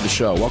 welcome back to the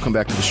show. Welcome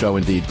back to the show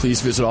indeed. Please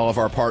visit all of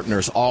our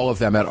partners, all of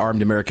them at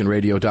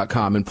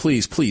armedamericanradio.com. And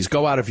please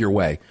go out of your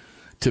way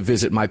to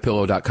visit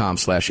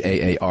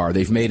mypillow.com/AAR.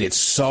 They've made it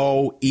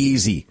so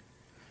easy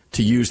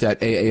to use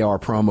that AAR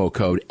promo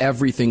code.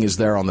 Everything is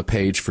there on the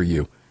page for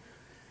you.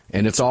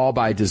 And it's all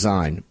by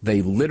design.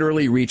 They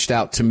literally reached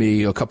out to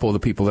me, a couple of the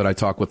people that I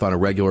talk with on a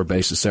regular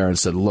basis there, and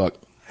said,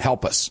 look,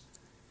 help us.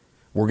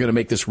 We're going to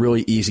make this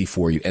really easy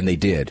for you. And they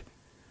did.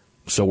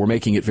 So we're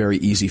making it very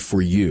easy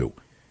for you.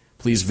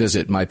 Please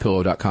visit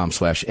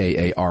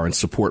mypillow.com/AAR and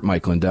support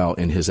Mike Lindell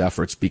in his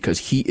efforts, because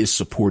he is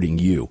supporting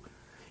you.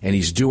 and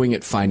he's doing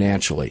it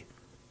financially.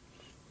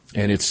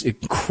 And it's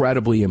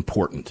incredibly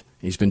important.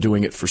 He's been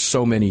doing it for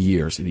so many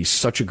years, and he's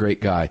such a great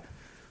guy.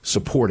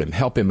 Support him.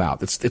 Help him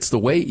out. It's the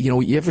way,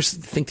 you ever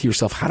think to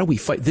yourself, how do we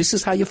fight? This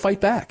is how you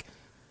fight back.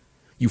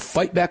 You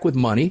fight back with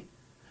money,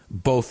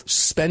 both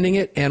spending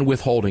it and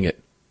withholding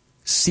it.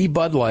 See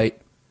Bud Light,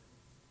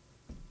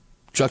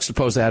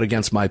 juxtapose that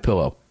against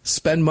MyPillow.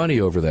 Spend money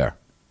over there.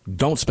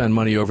 Don't spend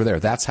money over there.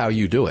 That's how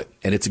you do it.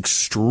 And it's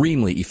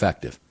extremely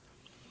effective.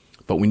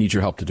 But we need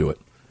your help to do it.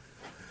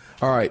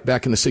 All right,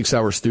 back in the 6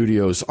 Hour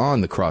Studios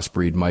on the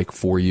Crossbreed mic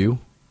for you.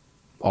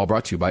 All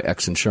brought to you by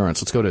X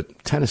Insurance. Let's go to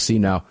Tennessee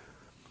now.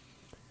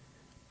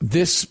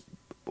 This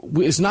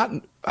is not,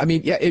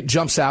 it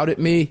jumps out at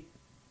me.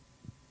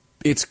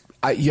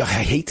 I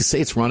hate to say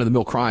it's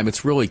run-of-the-mill crime.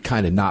 It's really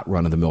kind of not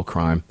run-of-the-mill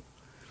crime.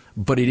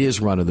 But it is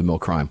run-of-the-mill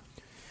crime.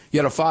 You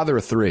had a father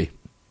of three.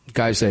 The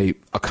guy's a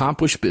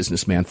accomplished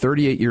businessman,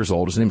 38 years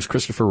old. His name is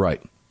Christopher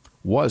Wright.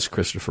 Was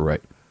Christopher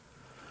Wright.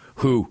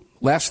 Who,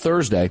 last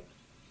Thursday,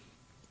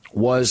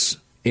 was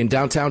in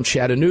downtown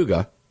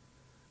Chattanooga,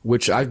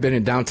 which I've been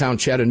in downtown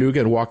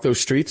Chattanooga and walked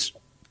those streets.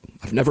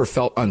 I've never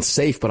felt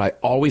unsafe, but I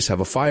always have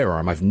a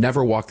firearm. I've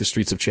never walked the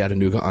streets of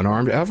Chattanooga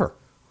unarmed, ever.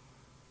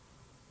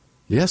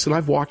 Yes, and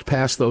I've walked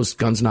past those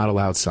guns not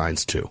allowed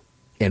signs, too,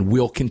 and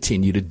will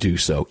continue to do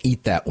so.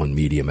 Eat that one,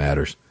 Media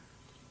Matters.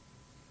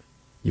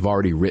 You've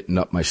already written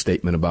up my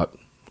statement about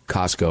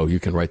Costco. You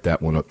can write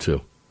that one up,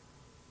 too.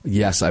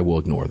 Yes, I will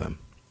ignore them.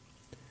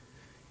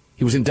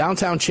 He was in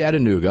downtown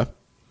Chattanooga.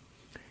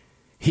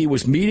 He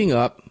was meeting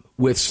up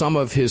with some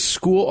of his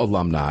school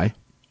alumni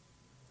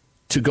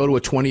to go to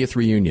a 20th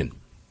reunion.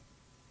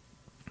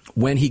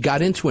 When he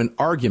got into an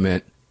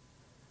argument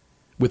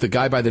with a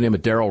guy by the name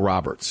of Daryl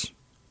Roberts,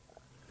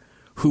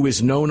 who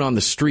is known on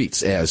the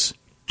streets as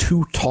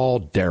Too Tall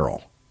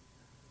Daryl.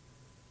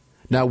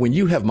 Now, when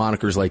you have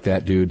monikers like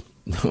that, dude,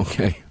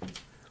 okay,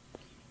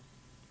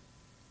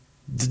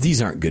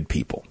 these aren't good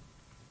people.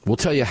 We'll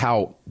tell you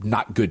how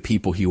not good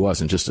people he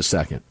was in just a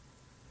second.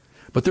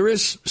 But there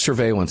is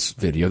surveillance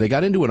video. They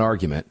got into an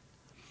argument,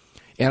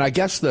 and I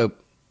guess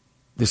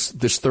this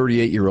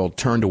 38-year-old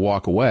turned to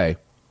walk away,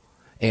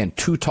 and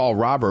Too Tall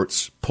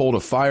Roberts pulled a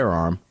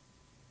firearm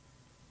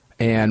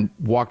and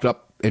walked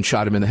up and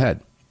shot him in the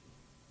head.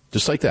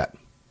 Just like that.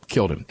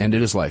 Killed him.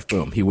 Ended his life.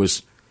 Boom. He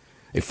was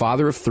a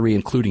father of three,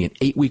 including an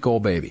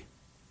 8-week-old baby.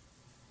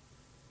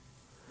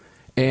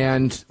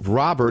 And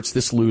Roberts,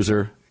 this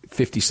loser,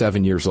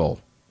 57 years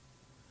old.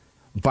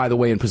 By the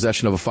way, in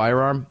possession of a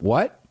firearm.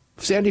 What?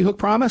 Sandy Hook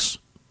promise?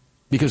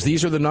 Because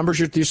these are the numbers,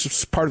 this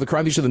is part of the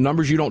crime. These are the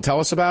numbers you don't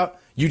tell us about.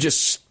 You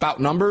just spout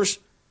numbers.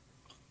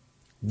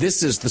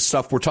 This is the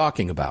stuff we're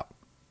talking about.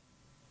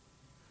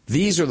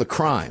 These are the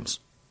crimes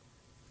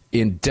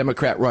in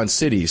Democrat-run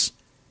cities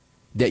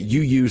that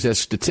you use as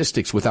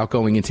statistics without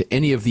going into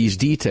any of these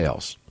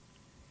details.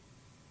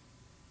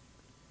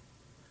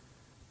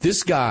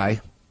 This guy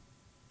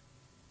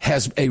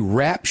has a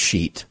rap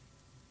sheet,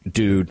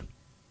 dude,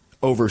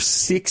 over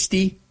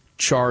 60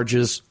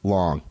 charges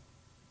long,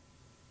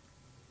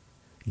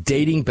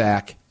 dating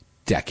back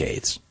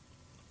decades.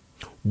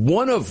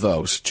 One of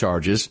those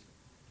charges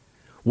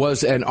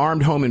was an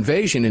armed home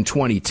invasion in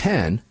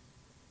 2010,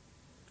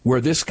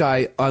 where this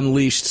guy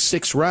unleashed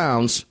 6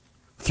 rounds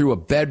through a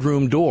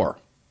bedroom door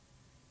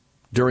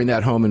during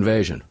that home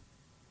invasion.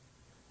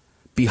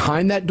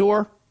 Behind that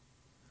door,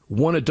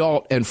 1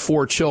 adult and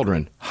 4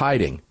 children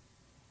hiding.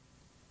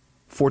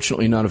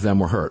 Fortunately, none of them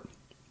were hurt.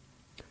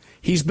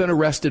 He's been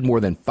arrested more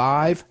than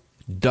 5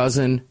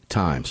 dozen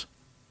times.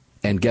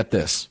 And get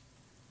this.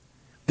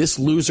 This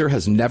loser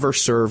has never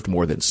served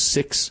more than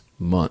 6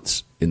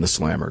 months in the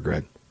slammer,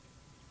 Greg.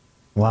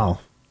 Wow.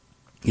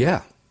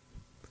 Yeah.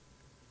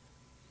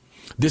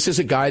 This is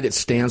a guy that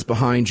stands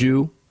behind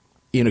you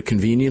in a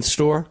convenience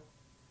store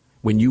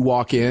when you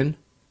walk in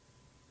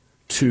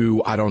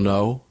to, I don't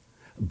know,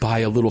 buy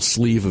a little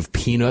sleeve of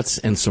peanuts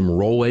and some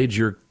Rolaids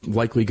you're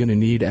likely going to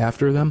need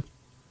after them,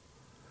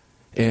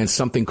 and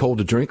something cold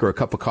to drink or a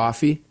cup of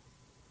coffee,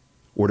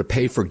 or to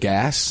pay for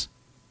gas,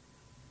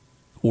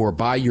 or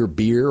buy your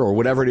beer or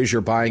whatever it is you're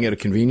buying at a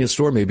convenience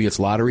store. Maybe it's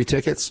lottery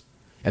tickets.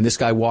 And this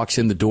guy walks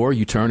in the door.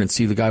 You turn and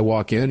see the guy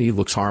walk in. He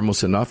looks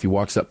harmless enough. He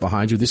walks up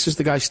behind you. This is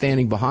the guy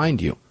standing behind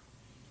you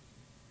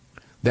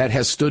that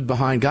has stood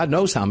behind God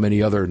knows how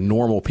many other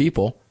normal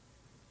people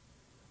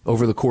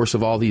over the course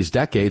of all these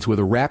decades with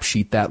a rap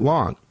sheet that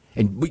long.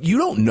 But you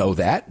don't know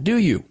that, do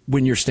you,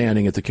 when you're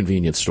standing at the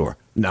convenience store?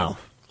 No.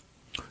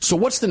 So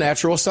what's the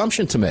natural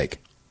assumption to make?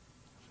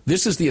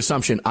 This is the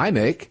assumption I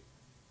make,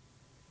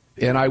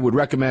 and I would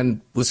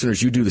recommend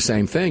listeners you do the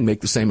same thing,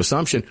 make the same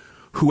assumption.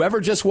 Whoever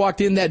just walked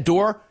in that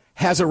door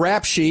has a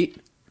rap sheet,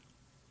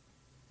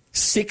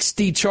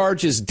 60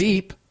 charges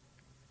deep,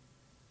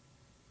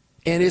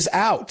 and is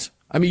out.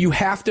 I mean, you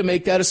have to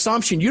make that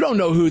assumption. You don't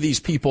know who these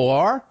people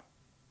are.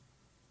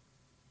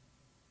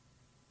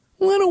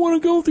 Well, I don't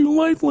want to go through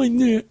life like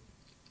that.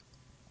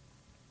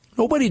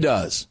 Nobody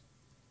does.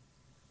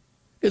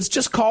 It's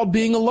just called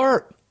being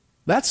alert.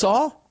 That's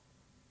all.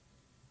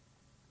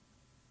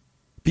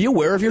 Be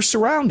aware of your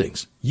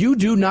surroundings. You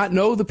do not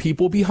know the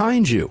people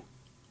behind you.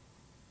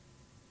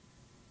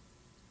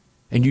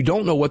 And you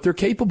don't know what they're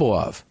capable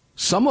of.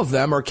 Some of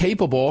them are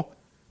capable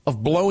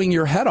of blowing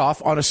your head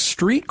off on a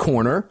street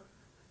corner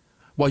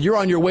while you're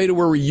on your way to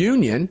a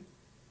reunion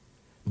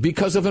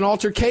because of an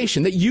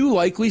altercation that you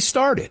likely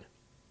started.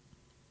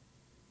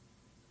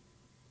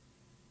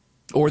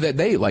 Or that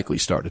they likely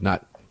started,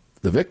 not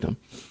the victim.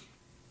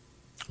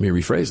 Let me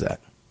rephrase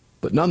that.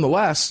 But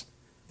nonetheless,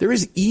 there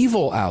is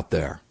evil out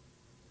there.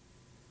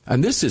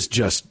 And this is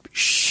just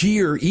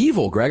sheer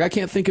evil, Greg. I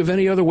can't think of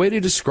any other way to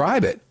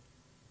describe it.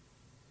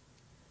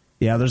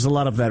 Yeah, there's a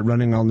lot of that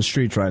running on the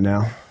streets right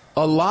now.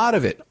 A lot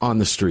of it on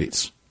the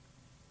streets.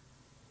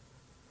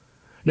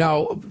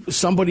 Now,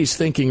 somebody's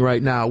thinking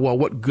right now, well,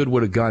 what good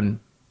would a gun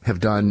have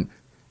done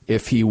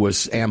if he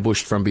was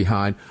ambushed from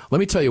behind? Let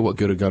me tell you what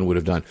good a gun would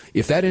have done.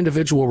 If that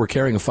individual were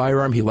carrying a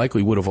firearm, he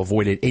likely would have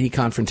avoided any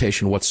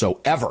confrontation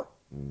whatsoever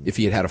if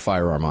he had had a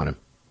firearm on him.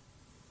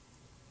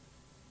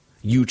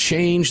 You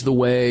change the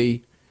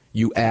way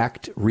you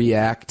act,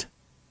 react,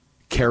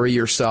 carry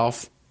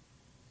yourself,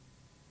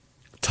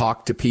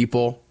 talk to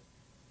people.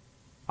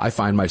 I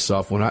find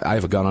myself, when I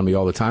have a gun on me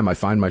all the time, I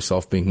find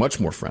myself being much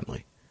more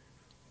friendly.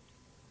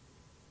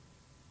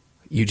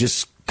 You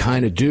just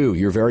kind of do.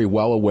 You're very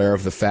well aware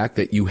of the fact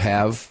that you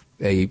have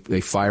a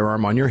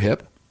firearm on your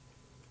hip,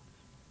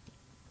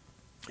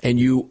 and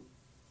you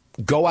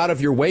go out of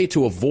your way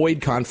to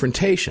avoid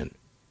confrontation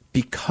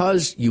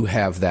because you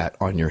have that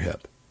on your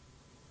hip.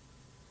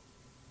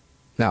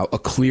 Now, a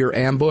clear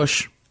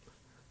ambush,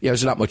 yeah,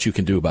 there's not much you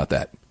can do about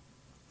that.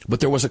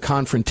 But there was a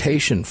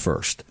confrontation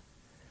first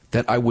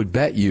that I would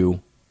bet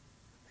you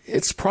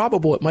it's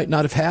probable it might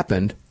not have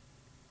happened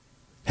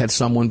had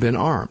someone been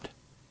armed,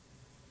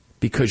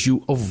 because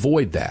you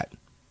avoid that.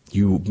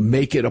 You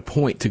make it a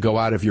point to go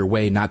out of your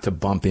way not to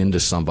bump into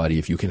somebody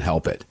if you can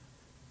help it,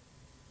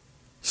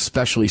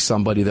 especially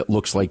somebody that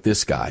looks like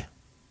this guy.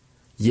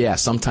 Yeah,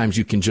 sometimes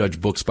you can judge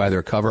books by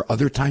their cover.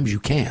 Other times you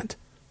can't.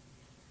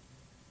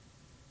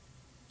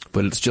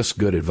 But it's just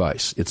good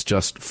advice. It's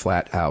just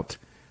flat out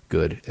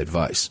good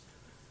advice.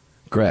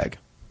 Greg,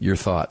 your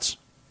thoughts?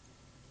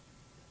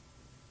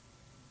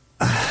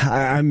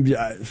 I'm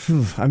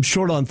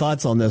short on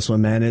thoughts on this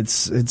one, man.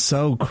 It's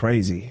so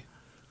crazy.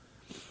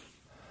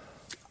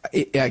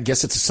 I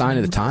guess it's a sign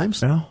of the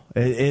times. No,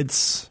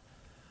 there's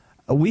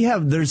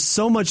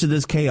so much of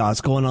this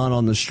chaos going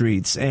on the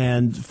streets,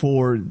 and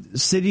for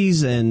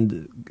cities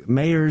and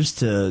mayors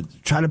to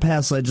try to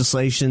pass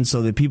legislation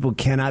so that people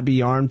cannot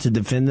be armed to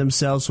defend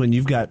themselves when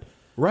you've got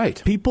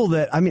people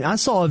that, I mean, I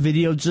saw a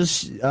video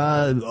just,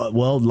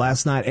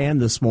 last night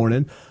and this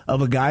morning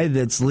of a guy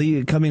that's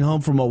coming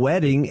home from a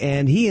wedding,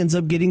 and he ends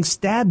up getting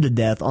stabbed to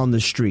death on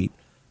the street.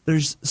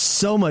 There's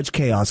so much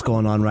chaos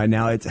going on right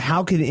now. It's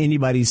how can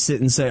anybody sit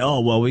and say,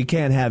 oh, well, we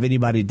can't have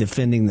anybody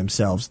defending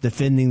themselves,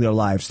 defending their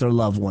lives, their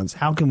loved ones.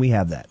 How can we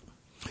have that?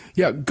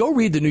 Yeah, go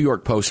read the New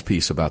York Post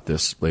piece about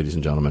this, ladies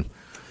and gentlemen.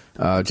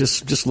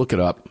 Just look it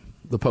up.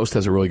 The Post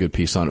has a really good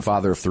piece on it.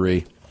 Father of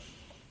three,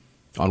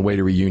 on way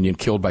to reunion,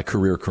 killed by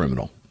career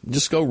criminal.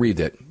 Just go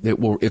read it.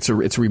 It's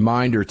a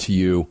reminder to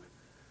you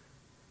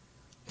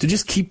to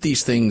just keep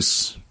these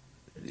things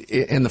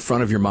in the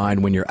front of your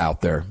mind when you're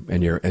out there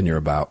and you're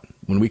about.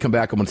 When we come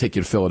back, I'm going to take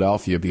you to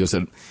Philadelphia because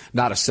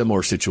not a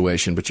similar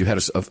situation, but you had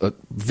a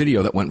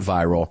video that went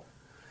viral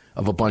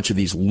of a bunch of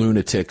these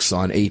lunatics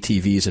on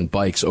ATVs and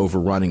bikes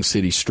overrunning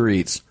city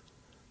streets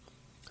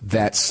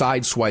that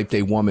sideswiped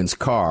a woman's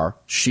car.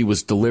 She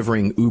was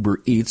delivering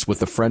Uber Eats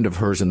with a friend of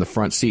hers in the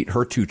front seat.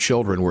 Her two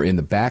children were in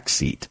the back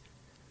seat.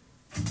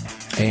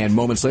 And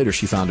moments later,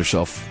 she found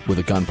herself with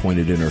a gun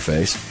pointed in her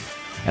face.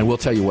 And we'll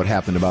tell you what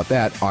happened about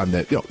that on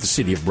the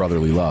city of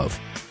brotherly love.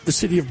 The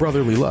city of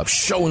brotherly love,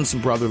 showing some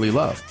brotherly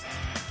love.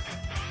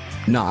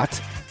 Not.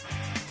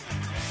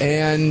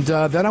 And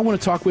then I want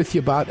to talk with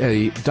you about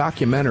a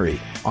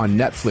documentary on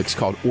Netflix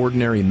called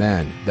Ordinary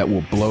Men that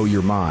will blow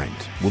your mind.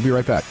 We'll be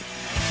right back.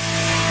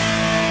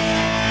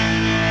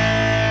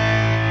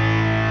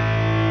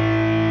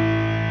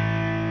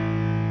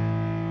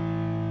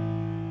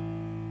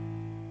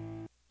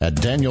 At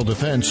Daniel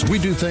Defense, we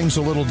do things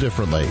a little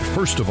differently.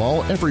 First of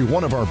all, every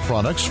one of our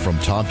products from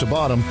top to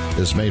bottom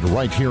is made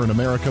right here in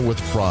America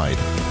with pride.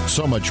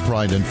 So much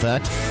pride, in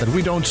fact, that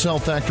we don't sell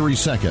factory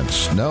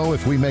seconds. No,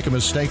 if we make a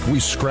mistake,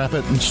 we scrap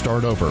it and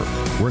start over.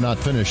 We're not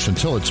finished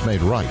until it's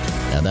made right.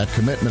 And that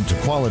commitment to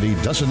quality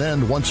doesn't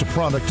end once a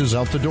product is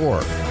out the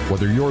door.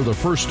 Whether you're the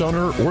first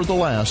owner or the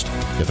last,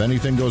 if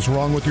anything goes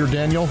wrong with your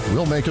Daniel,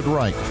 we'll make it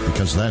right,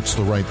 because that's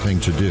the right thing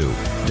to do.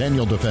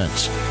 Daniel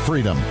Defense.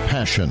 Freedom,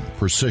 passion,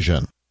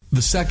 precision.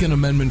 The Second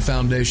Amendment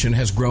Foundation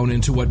has grown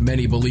into what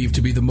many believe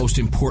to be the most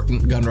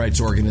important gun rights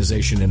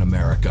organization in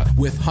America.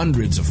 With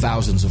hundreds of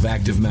thousands of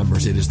active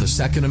members, it is the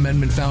Second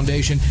Amendment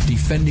Foundation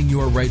defending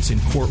your rights in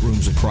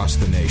courtrooms across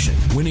the nation.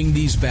 Winning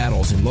these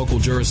battles in local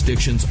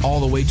jurisdictions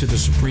all the way to the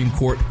Supreme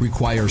Court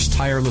requires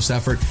tireless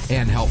effort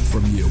and help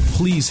from you.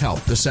 Please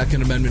help the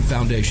Second Amendment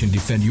Foundation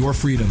defend your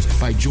freedoms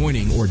by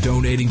joining or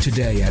donating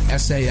today at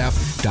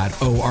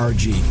saf.org.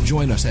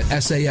 Join us at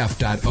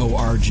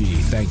saf.org.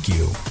 Thank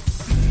you.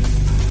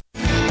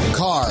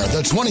 Car,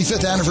 the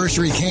 25th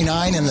anniversary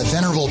K9 and the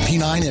venerable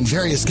P9 in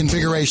various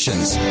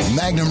configurations.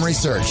 Magnum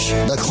Research,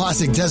 the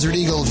classic Desert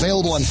Eagle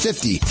available in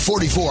 50,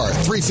 44,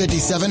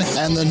 357,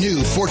 and the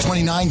new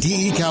 429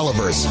 DE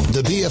calibers.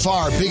 The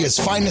BFR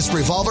biggest finest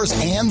revolvers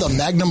and the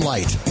Magnum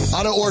Light.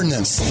 Auto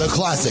Ordnance, the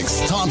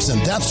classics. Thompson,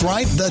 that's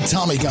right, the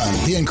Tommy gun,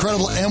 the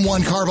incredible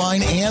M1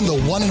 carbine, and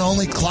the one and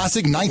only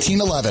classic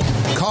 1911.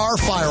 Car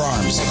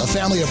Firearms, a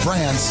family of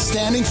brands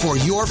standing for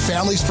your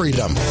family's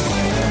freedom.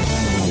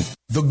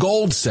 The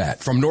Gold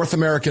Set from North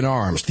American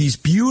Arms. These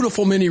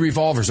beautiful mini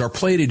revolvers are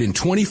plated in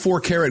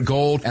 24-karat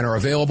gold and are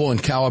available in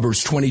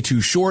calibers 22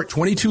 short,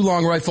 22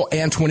 long rifle,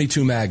 and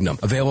 22 Magnum.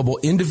 Available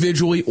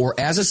individually or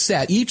as a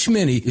set, each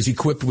mini is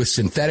equipped with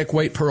synthetic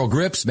white pearl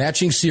grips,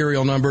 matching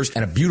serial numbers,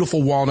 and a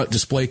beautiful walnut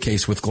display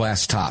case with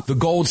glass top. The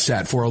Gold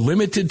Set for a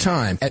limited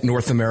time at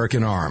North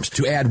American Arms.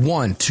 To add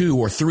 1, 2,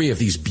 or 3 of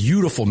these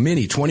beautiful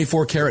mini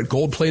 24-karat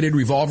gold-plated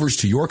revolvers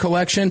to your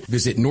collection,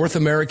 visit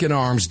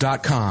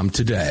NorthAmericanArms.com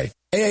today.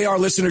 AAR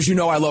listeners, you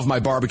know I love my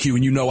barbecue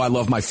and you know I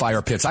love my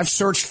fire pits. I've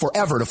searched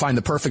forever to find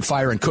the perfect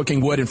fire and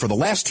cooking wood, and for the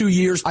last 2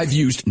 years, I've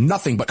used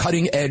nothing but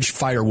cutting-edge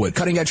firewood.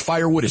 Cutting-edge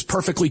firewood is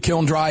perfectly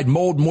kiln-dried,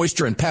 mold,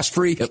 moisture, and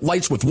pest-free. It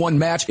lights with one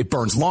match. It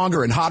burns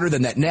longer and hotter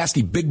than that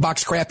nasty big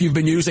box crap you've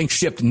been using.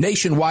 Shipped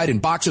nationwide in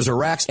boxes or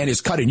racks and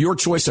is cut in your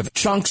choice of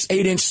chunks,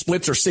 8-inch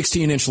splits, or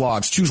 16-inch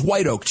logs. Choose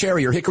white oak,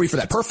 cherry, or hickory for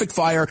that perfect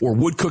fire or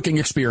wood cooking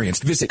experience.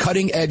 Visit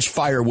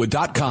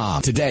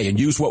CuttingEdgeFirewood.com today and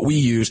use what we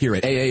use here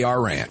at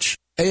AAR Ranch.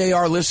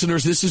 AAR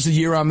listeners, this is the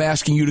year I'm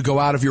asking you to go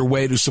out of your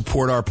way to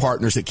support our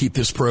partners that keep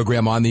this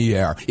program on the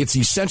air. It's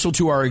essential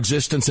to our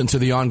existence and to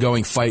the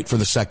ongoing fight for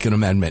the Second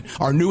Amendment.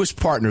 Our newest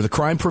partner, the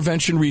Crime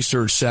Prevention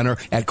Research Center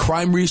at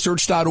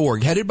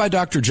crimeresearch.org, headed by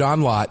Dr.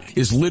 John Lott,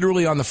 is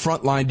literally on the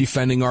front line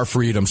defending our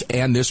freedoms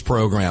and this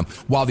program.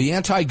 While the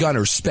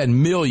anti-gunners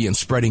spend millions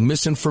spreading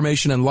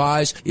misinformation and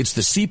lies, it's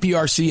the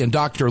CPRC and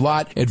Dr.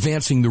 Lott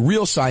advancing the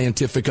real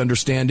scientific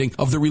understanding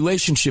of the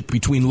relationship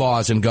between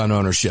laws and gun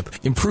ownership,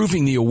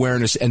 improving the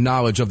awareness and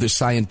knowledge of this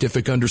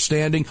scientific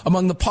understanding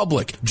among the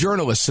public,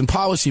 journalists, and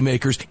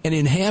policymakers, and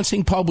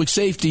enhancing public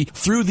safety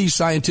through these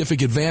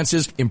scientific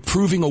advances,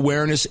 improving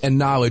awareness and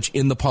knowledge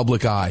in the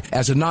public eye.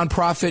 As a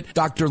nonprofit,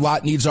 Dr.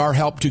 Lott needs our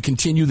help to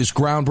continue this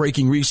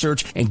groundbreaking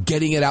research and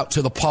getting it out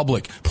to the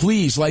public.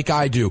 Please, like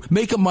I do,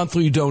 make a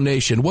monthly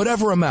donation,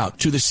 whatever amount,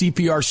 to the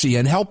CPRC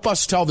and help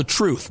us tell the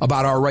truth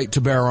about our right to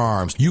bear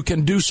arms. You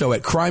can do so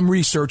at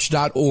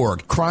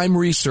crimeresearch.org.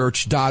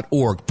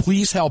 crimeresearch.org.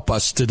 Please help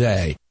us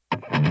today.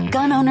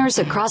 Gun owners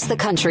across the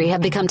country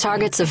have become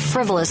targets of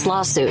frivolous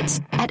lawsuits.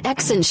 At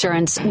X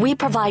Insurance, we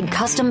provide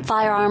custom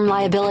firearm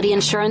liability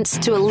insurance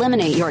to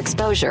eliminate your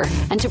exposure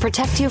and to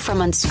protect you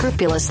from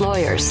unscrupulous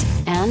lawyers.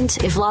 And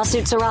if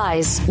lawsuits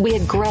arise, we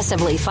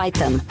aggressively fight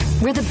them.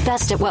 We're the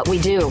best at what we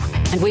do,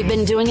 and we've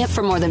been doing it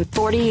for more than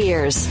 40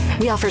 years.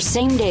 We offer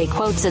same-day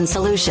quotes and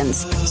solutions.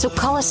 So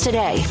call us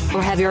today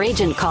or have your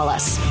agent call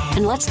us,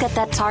 and let's get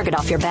that target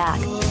off your back.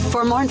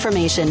 For more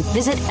information,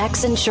 visit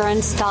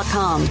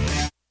xinsurance.com.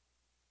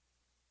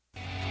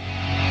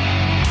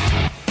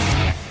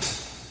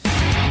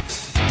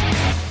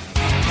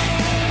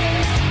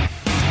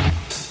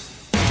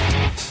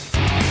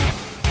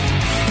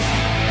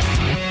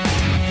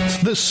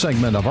 This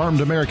segment of Armed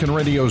American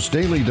Radio's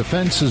Daily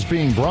Defense is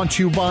being brought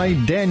to you by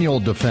Daniel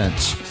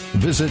Defense.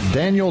 Visit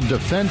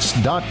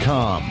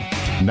DanielDefense.com.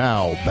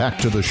 Now, back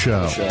to the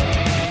show.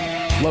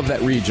 Love that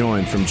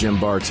rejoin from Jim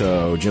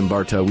Bartow. Jim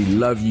Bartow, we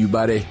love you,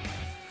 buddy.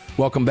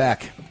 Welcome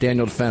back.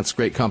 Daniel Defense,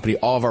 great company.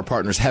 All of our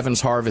partners,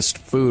 Heaven's Harvest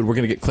Food. We're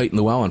going to get Clayton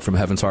Llewellyn from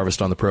Heaven's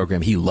Harvest on the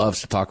program. He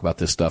loves to talk about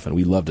this stuff, and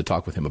we love to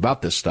talk with him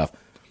about this stuff.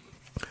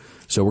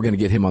 So we're going to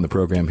get him on the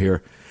program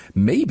here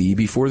maybe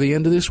before the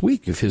end of this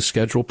week, if his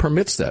schedule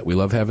permits that. We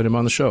love having him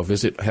on the show.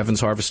 Visit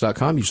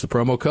heavensharvest.com. Use the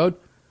promo code.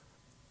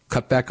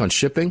 Cut back on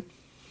shipping.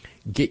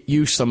 Get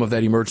you some of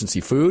that emergency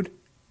food.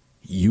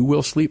 You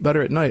will sleep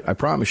better at night, I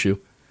promise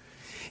you.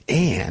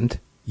 And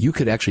you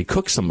could actually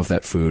cook some of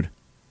that food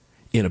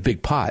in a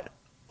big pot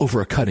over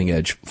a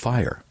cutting-edge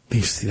fire.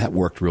 See, that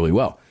worked really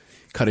well.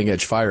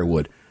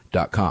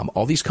 CuttingEdgeFirewood.com.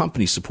 All these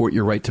companies support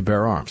your right to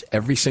bear arms.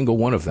 Every single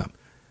one of them.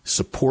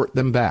 Support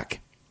them back.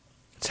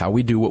 It's how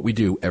we do what we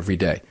do every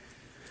day.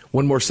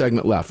 One more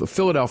segment left.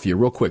 Philadelphia,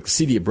 real quick, the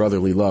city of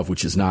brotherly love,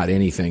 which is not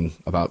anything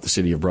about the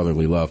city of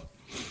brotherly love.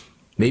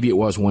 Maybe it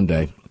was one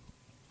day.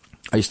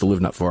 I used to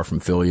live not far from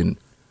Philly, and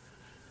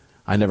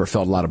I never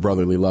felt a lot of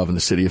brotherly love in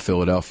the city of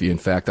Philadelphia. In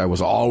fact, I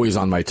was always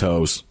on my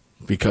toes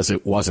because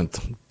it wasn't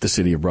the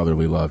city of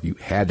brotherly love. You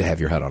had to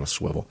have your head on a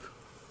swivel.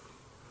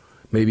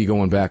 Maybe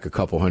going back a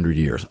couple hundred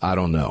years. I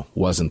don't know.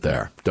 Wasn't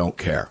there. Don't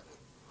care.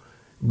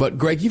 But,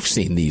 Greg, you've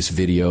seen these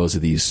videos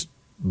of these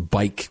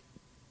bike,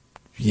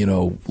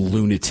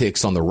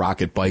 lunatics on the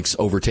rocket bikes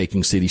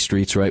overtaking city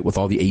streets, right, with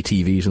all the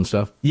ATVs and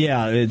stuff?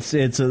 Yeah, it's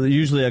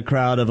usually a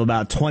crowd of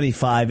about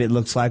 25, it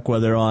looks like, where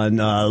they're on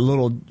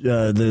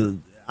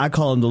I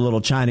call them the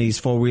little Chinese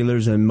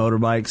four-wheelers and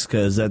motorbikes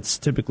because that's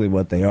typically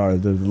what they are.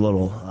 They're the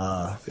little...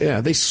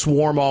 they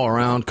swarm all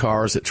around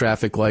cars at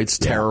traffic lights,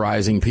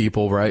 terrorizing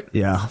people, right?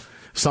 Yeah.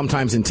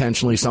 Sometimes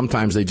intentionally,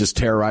 sometimes they just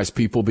terrorize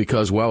people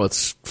because, well,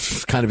 it's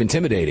kind of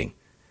intimidating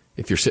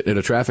if you're sitting at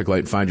a traffic light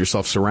and find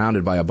yourself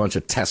surrounded by a bunch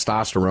of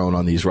testosterone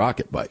on these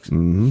rocket bikes.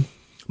 Mm-hmm.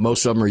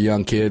 Most of them are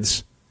young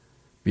kids,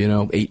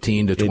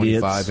 18 to 25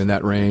 Idiots. In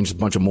that range, a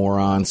bunch of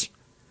morons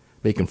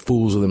making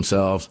fools of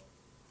themselves.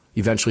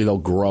 Eventually, they'll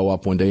grow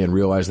up one day and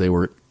realize they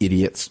were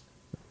idiots.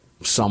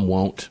 Some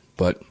won't,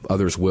 but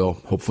others will.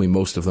 Hopefully,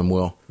 most of them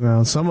will.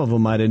 Well, some of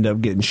them might end up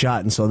getting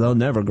shot, and so they'll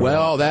never grow up.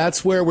 Well,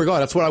 that's where we're going.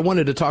 That's what I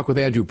wanted to talk with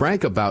Andrew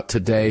Brank about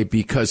today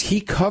because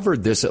he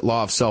covered this at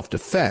Law of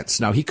Self-Defense.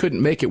 Now, he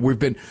couldn't make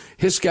it.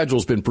 His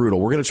schedule's been brutal.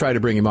 We're going to try to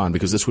bring him on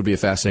because this would be a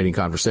fascinating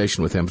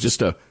conversation with him. Just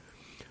to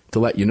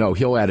let you know,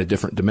 he'll add a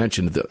different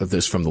dimension of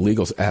this from the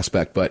legal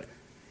aspect, but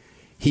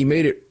he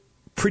made it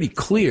pretty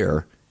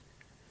clear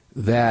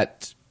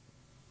that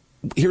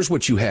here's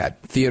what you had,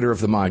 theater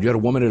of the mind. You had a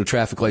woman at a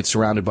traffic light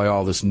surrounded by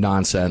all this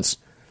nonsense,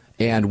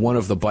 and one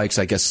of the bikes,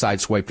 I guess,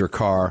 sideswiped her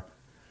car,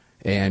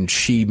 and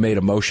she made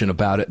a motion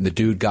about it, and the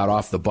dude got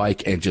off the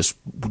bike and just,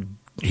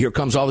 here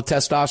comes all the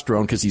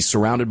testosterone because he's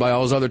surrounded by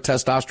all his other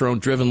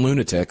testosterone-driven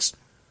lunatics,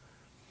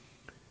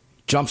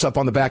 jumps up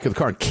on the back of the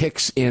car and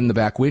kicks in the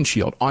back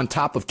windshield on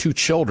top of two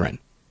children.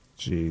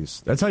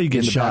 Jeez. That's how you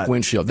get shot. In the back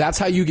windshield. That's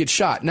how you get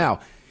shot.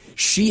 Now,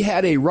 she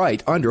had a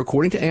right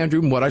according to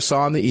Andrew and what I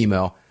saw in the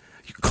email,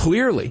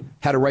 clearly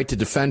had a right to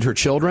defend her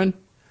children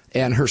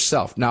and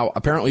herself. Now,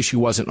 apparently she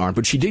wasn't armed,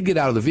 but she did get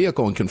out of the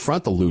vehicle and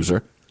confront the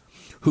loser,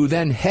 who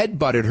then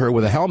headbutted her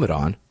with a helmet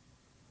on.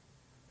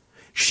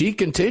 She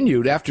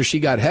continued, after she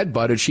got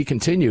headbutted, she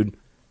continued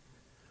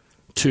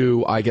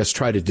to, I guess,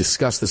 try to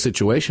discuss the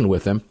situation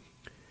with him.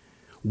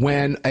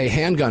 When a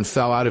handgun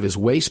fell out of his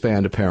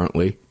waistband,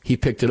 apparently, he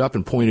picked it up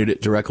and pointed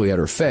it directly at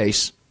her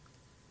face.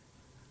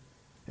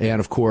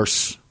 And, of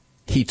course,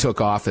 he took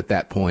off at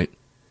that point.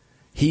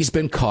 He's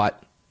been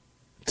caught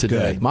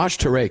today. Good. Maj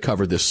Touré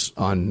covered this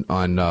on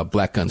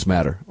Black Guns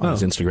Matter on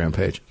his Instagram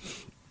page,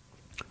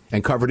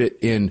 and covered it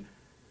in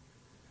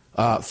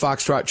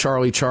Foxtrot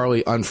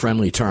Charlie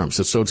unfriendly terms.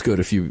 So it's good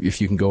if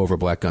you can go over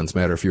Black Guns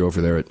Matter. If you're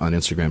over there on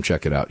Instagram,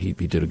 check it out. He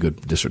did a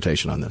good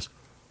dissertation on this.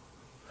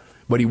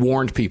 But he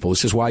warned people.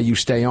 This is why you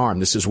stay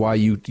armed. This is why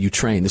you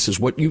train. This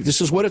is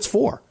what it's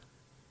for.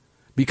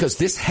 Because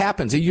this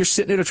happens. You're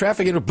sitting at a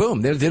traffic light,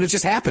 boom, then it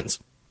just happens.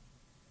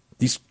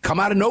 These come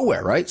out of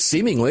nowhere, right?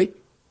 Seemingly.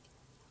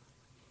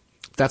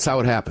 That's how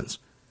it happens.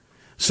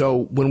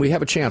 So when we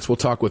have a chance, we'll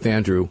talk with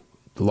Andrew,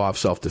 the Law of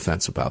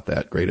Self-Defense, about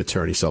that. Great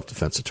attorney,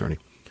 self-defense attorney.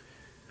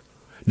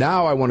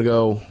 Now I want to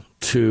go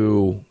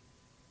to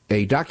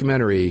a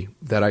documentary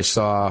that I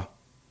saw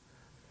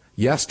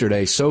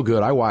yesterday. So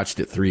good. I watched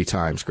it 3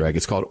 times, Greg.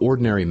 It's called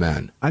Ordinary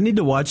Men. I need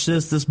to watch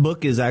this. This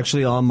book is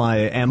actually on my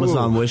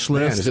Amazon wish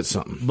list. Man, is it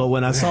something? But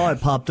when I saw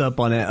it popped up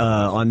on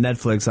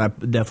Netflix, I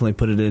definitely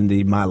put it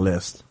in my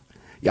list.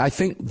 Yeah, I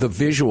think the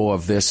visual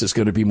of this is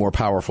going to be more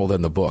powerful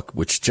than the book,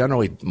 which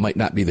generally might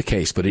not be the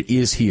case, but it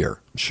is here.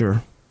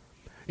 Sure.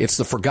 It's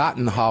the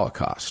Forgotten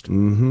Holocaust.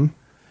 Mm-hmm.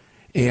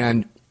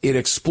 And it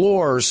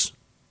explores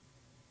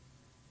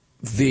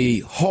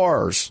the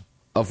horrors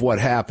of what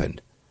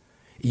happened.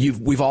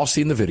 We've all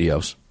seen the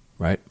videos,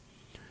 right,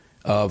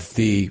 of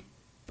the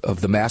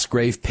mass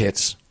grave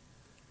pits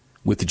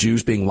with the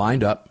Jews being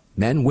lined up,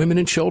 men, women,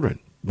 and children,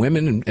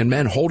 women and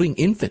men holding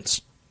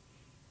infants,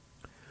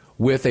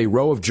 with a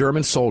row of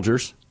German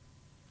soldiers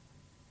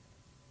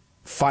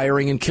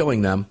firing and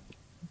killing them,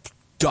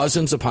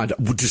 dozens upon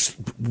just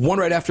one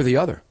right after the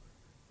other.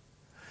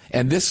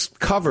 And this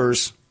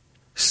covers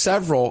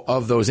several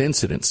of those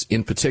incidents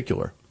in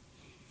particular,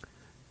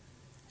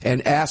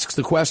 and asks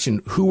the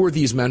question, who were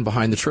these men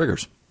behind the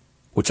triggers?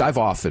 Which I've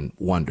often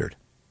wondered.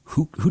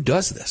 Who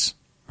does this,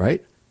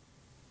 right?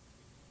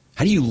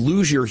 How do you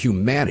lose your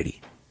humanity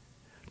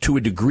to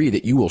a degree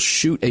that you will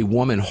shoot a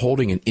woman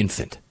holding an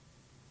infant?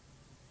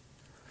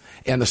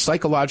 And the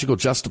psychological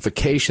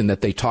justification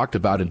that they talked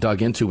about and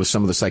dug into with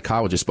some of the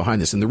psychologists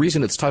behind this. And the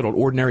reason it's titled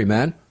Ordinary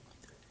Men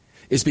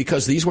is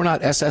because these were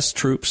not SS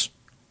troops.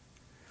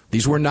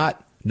 These were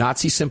not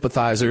Nazi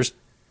sympathizers.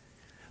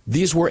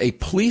 These were a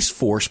police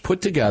force put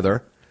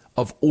together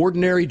of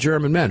ordinary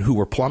German men who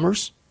were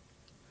plumbers,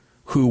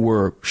 who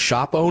were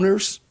shop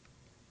owners,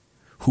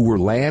 who were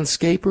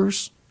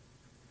landscapers,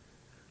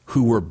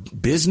 who were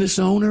business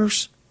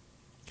owners,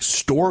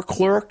 store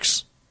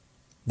clerks.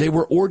 They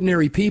were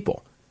ordinary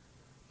people.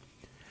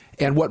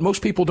 And what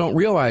most people don't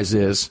realize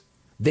is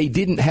they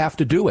didn't have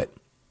to do it.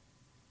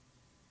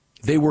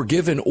 They were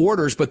given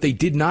orders, but they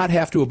did not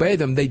have to obey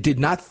them. They did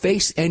not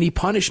face any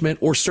punishment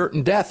or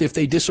certain death if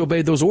they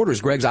disobeyed those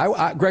orders. Greg, I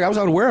was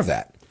unaware of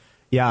that.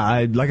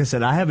 Yeah, like I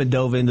said, I haven't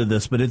dove into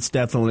this, but it's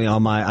definitely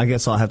on my. I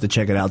guess I'll have to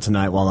check it out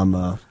tonight while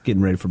I'm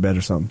getting ready for bed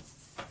or something.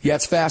 Yeah,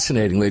 it's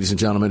fascinating, ladies and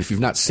gentlemen. If you've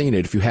not seen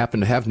it, if you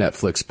happen to have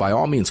Netflix, by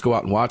all means go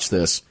out and watch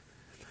this,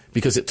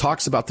 because it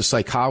talks about the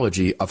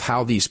psychology of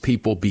how these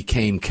people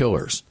became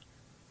killers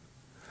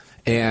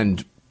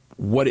and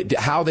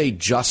how they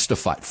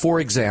justify. For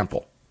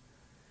example,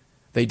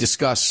 they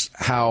discuss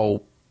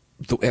how,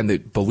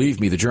 believe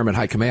me, the German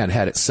High Command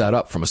had it set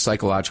up from a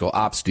psychological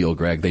ops deal,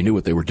 Greg. They knew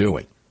what they were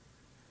doing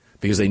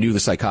because they knew the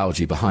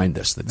psychology behind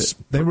this.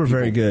 They were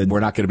very good.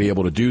 We're not going to be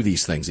able to do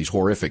these things, these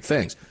horrific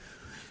things.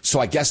 So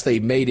I guess they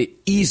made it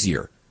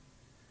easier.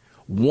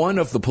 One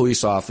of the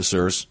police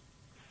officers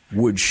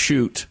would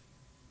shoot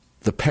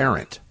the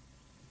parent.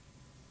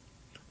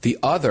 The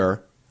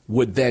other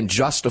would then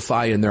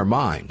justify in their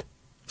mind,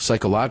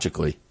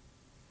 psychologically,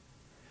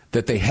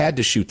 that they had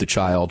to shoot the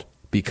child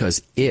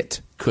because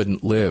it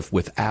couldn't live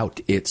without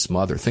its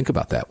mother. Think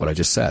about that, what I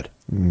just said.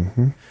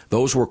 Mm-hmm.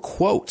 Those were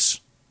quotes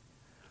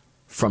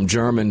from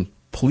German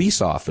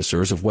police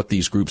officers of what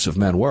these groups of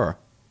men were.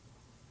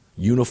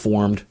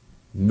 Uniformed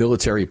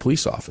military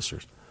police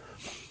officers.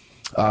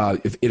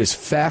 It is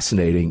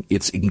fascinating.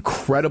 It's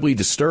incredibly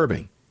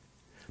disturbing.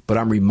 But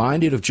I'm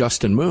reminded of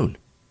Justin Moon.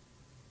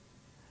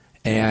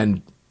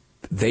 And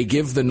they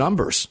give the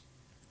numbers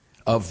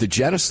of the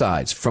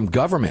genocides from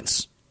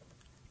governments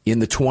in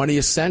the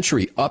 20th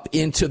century up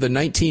into the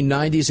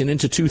 1990s and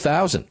into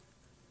 2000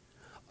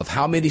 of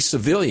how many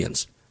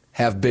civilians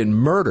have been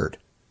murdered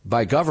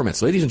by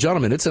governments. Ladies and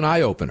gentlemen, it's an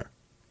eye-opener.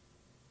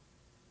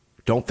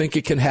 Don't think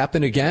it can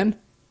happen again?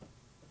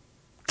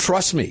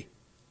 Trust me,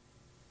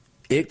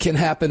 it can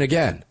happen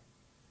again.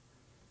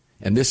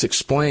 And this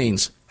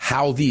explains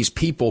how these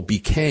people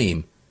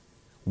became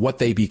what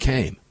they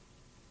became.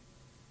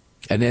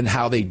 And then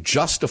how they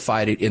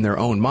justified it in their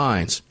own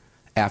minds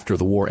after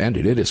the war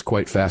ended. It is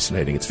quite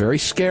fascinating. It's very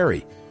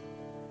scary.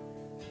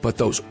 But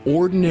those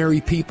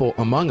ordinary people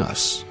among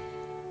us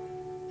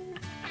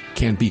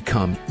can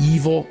become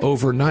evil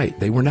overnight.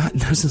 They were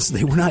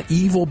not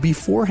evil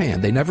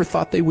beforehand. They never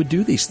thought they would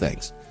do these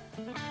things.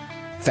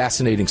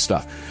 Fascinating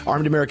stuff.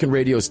 Armed American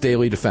Radio's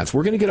Daily Defense.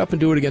 We're going to get up and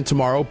do it again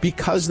tomorrow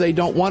because they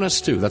don't want us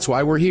to. That's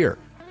why we're here.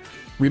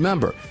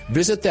 Remember,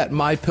 visit that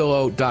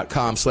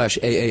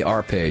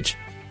mypillow.com/AAR page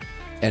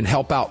and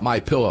help out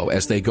MyPillow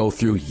as they go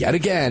through, yet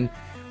again,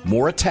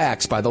 more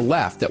attacks by the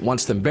left that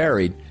wants them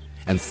buried.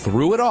 And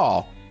through it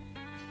all,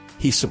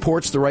 he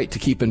supports the right to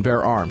keep and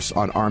bear arms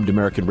on Armed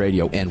American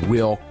Radio and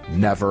will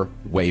never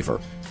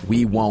waver.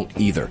 We won't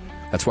either.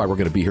 That's why we're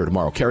going to be here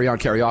tomorrow. Carry on,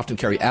 carry often,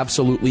 carry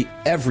absolutely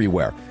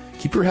everywhere.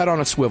 Keep your head on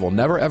a swivel.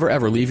 Never, ever,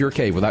 ever leave your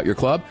cave without your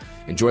club.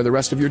 Enjoy the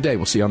rest of your day.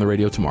 We'll see you on the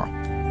radio tomorrow.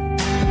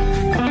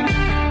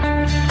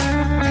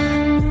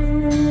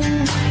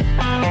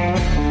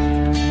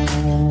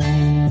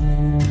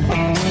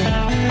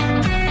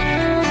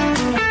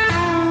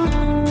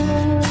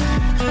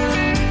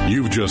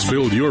 You've just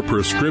filled your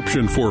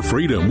prescription for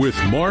freedom with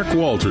Mark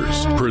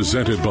Walters,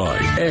 presented by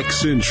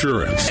X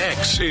Insurance.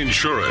 X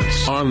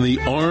Insurance on the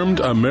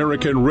Armed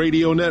American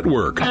Radio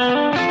Network.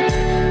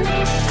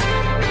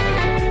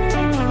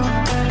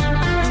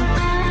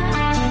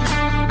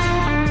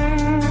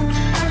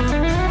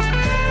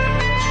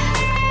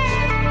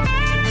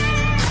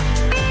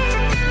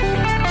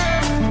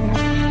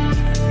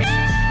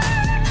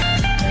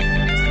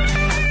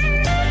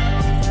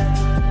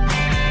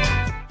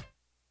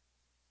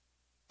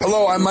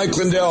 Hello, I'm Mike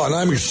Lindell, and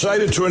I'm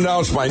excited to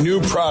announce my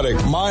new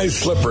product, My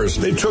Slippers.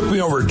 They took me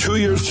over 2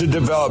 years to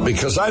develop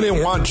because I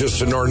didn't want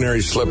just an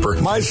ordinary slipper.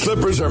 My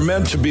slippers are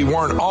meant to be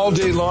worn all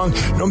day long,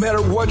 no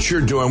matter what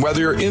you're doing, whether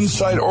you're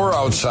inside or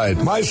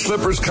outside. My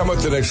slippers come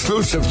with an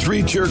exclusive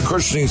 3-tier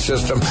cushioning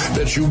system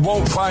that you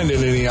won't find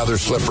in any other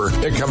slipper.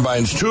 It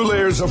combines 2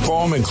 layers of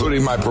foam,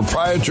 including my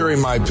proprietary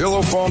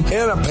MyPillow foam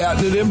and a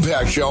patented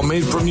impact shell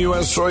made from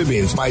U.S.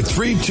 soybeans. My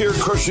 3-tier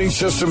cushioning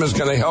system is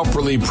going to help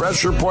relieve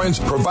pressure points,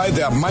 provide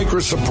that micro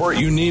support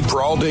you need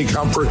for all-day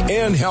comfort,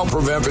 and help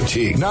prevent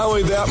fatigue. Not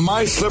only that,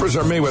 my slippers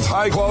are made with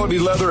high-quality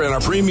leather and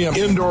a premium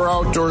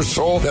indoor-outdoor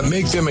sole that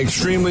make them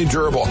extremely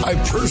durable. I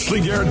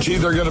personally guarantee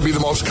they're going to be the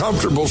most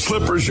comfortable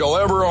slippers you'll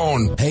ever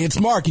own. Hey, it's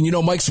Mark, and you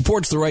know Mike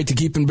supports the right to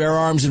keep and bear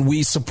arms, and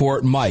we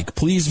support Mike.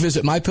 Please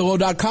visit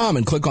MyPillow.com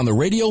and click on the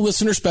radio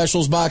listener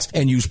specials box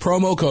and use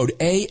promo code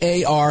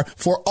AAR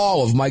for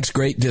all of Mike's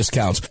great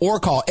discounts. Or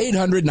call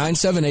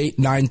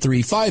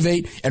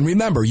 800-978-9358, and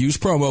remember, use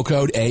promo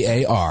code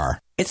AAR.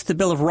 It's the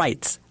Bill of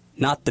Rights,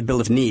 not the Bill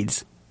of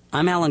Needs.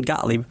 I'm Alan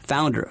Gottlieb,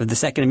 founder of the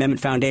Second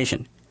Amendment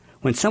Foundation.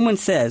 When someone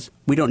says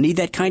we don't need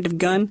that kind of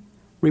gun,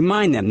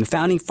 remind them the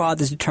Founding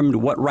Fathers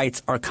determined what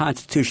rights our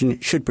Constitution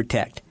should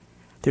protect.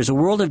 There's a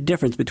world of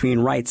difference between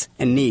rights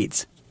and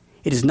needs.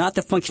 It is not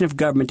the function of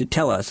government to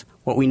tell us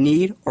what we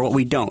need or what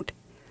we don't.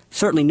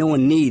 Certainly no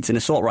one needs an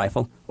assault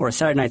rifle or a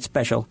Saturday Night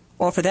Special,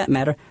 or for that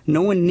matter,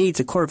 no one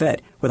needs a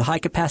Corvette with a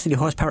high-capacity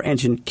horsepower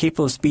engine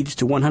capable of speeds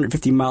to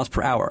 150 miles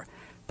per hour.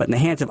 But in the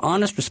hands of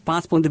honest,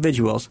 responsible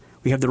individuals,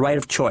 we have the right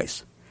of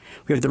choice.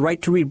 We have the right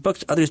to read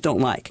books others don't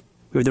like.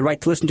 We have the right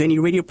to listen to any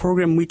radio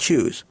program we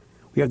choose.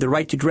 We have the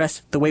right to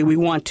dress the way we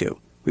want to.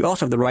 We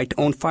also have the right to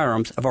own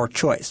firearms of our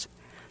choice.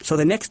 So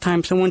the next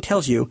time someone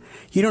tells you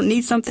you don't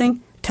need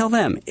something, tell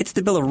them it's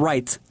the Bill of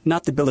Rights,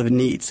 not the Bill of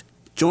Needs.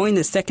 Join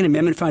the Second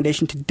Amendment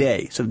Foundation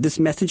today so that this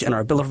message and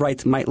our Bill of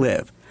Rights might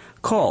live.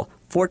 Call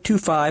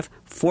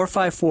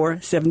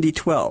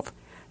 425-454-7012.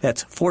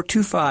 That's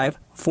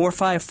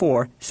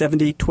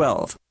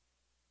 425-454-7012.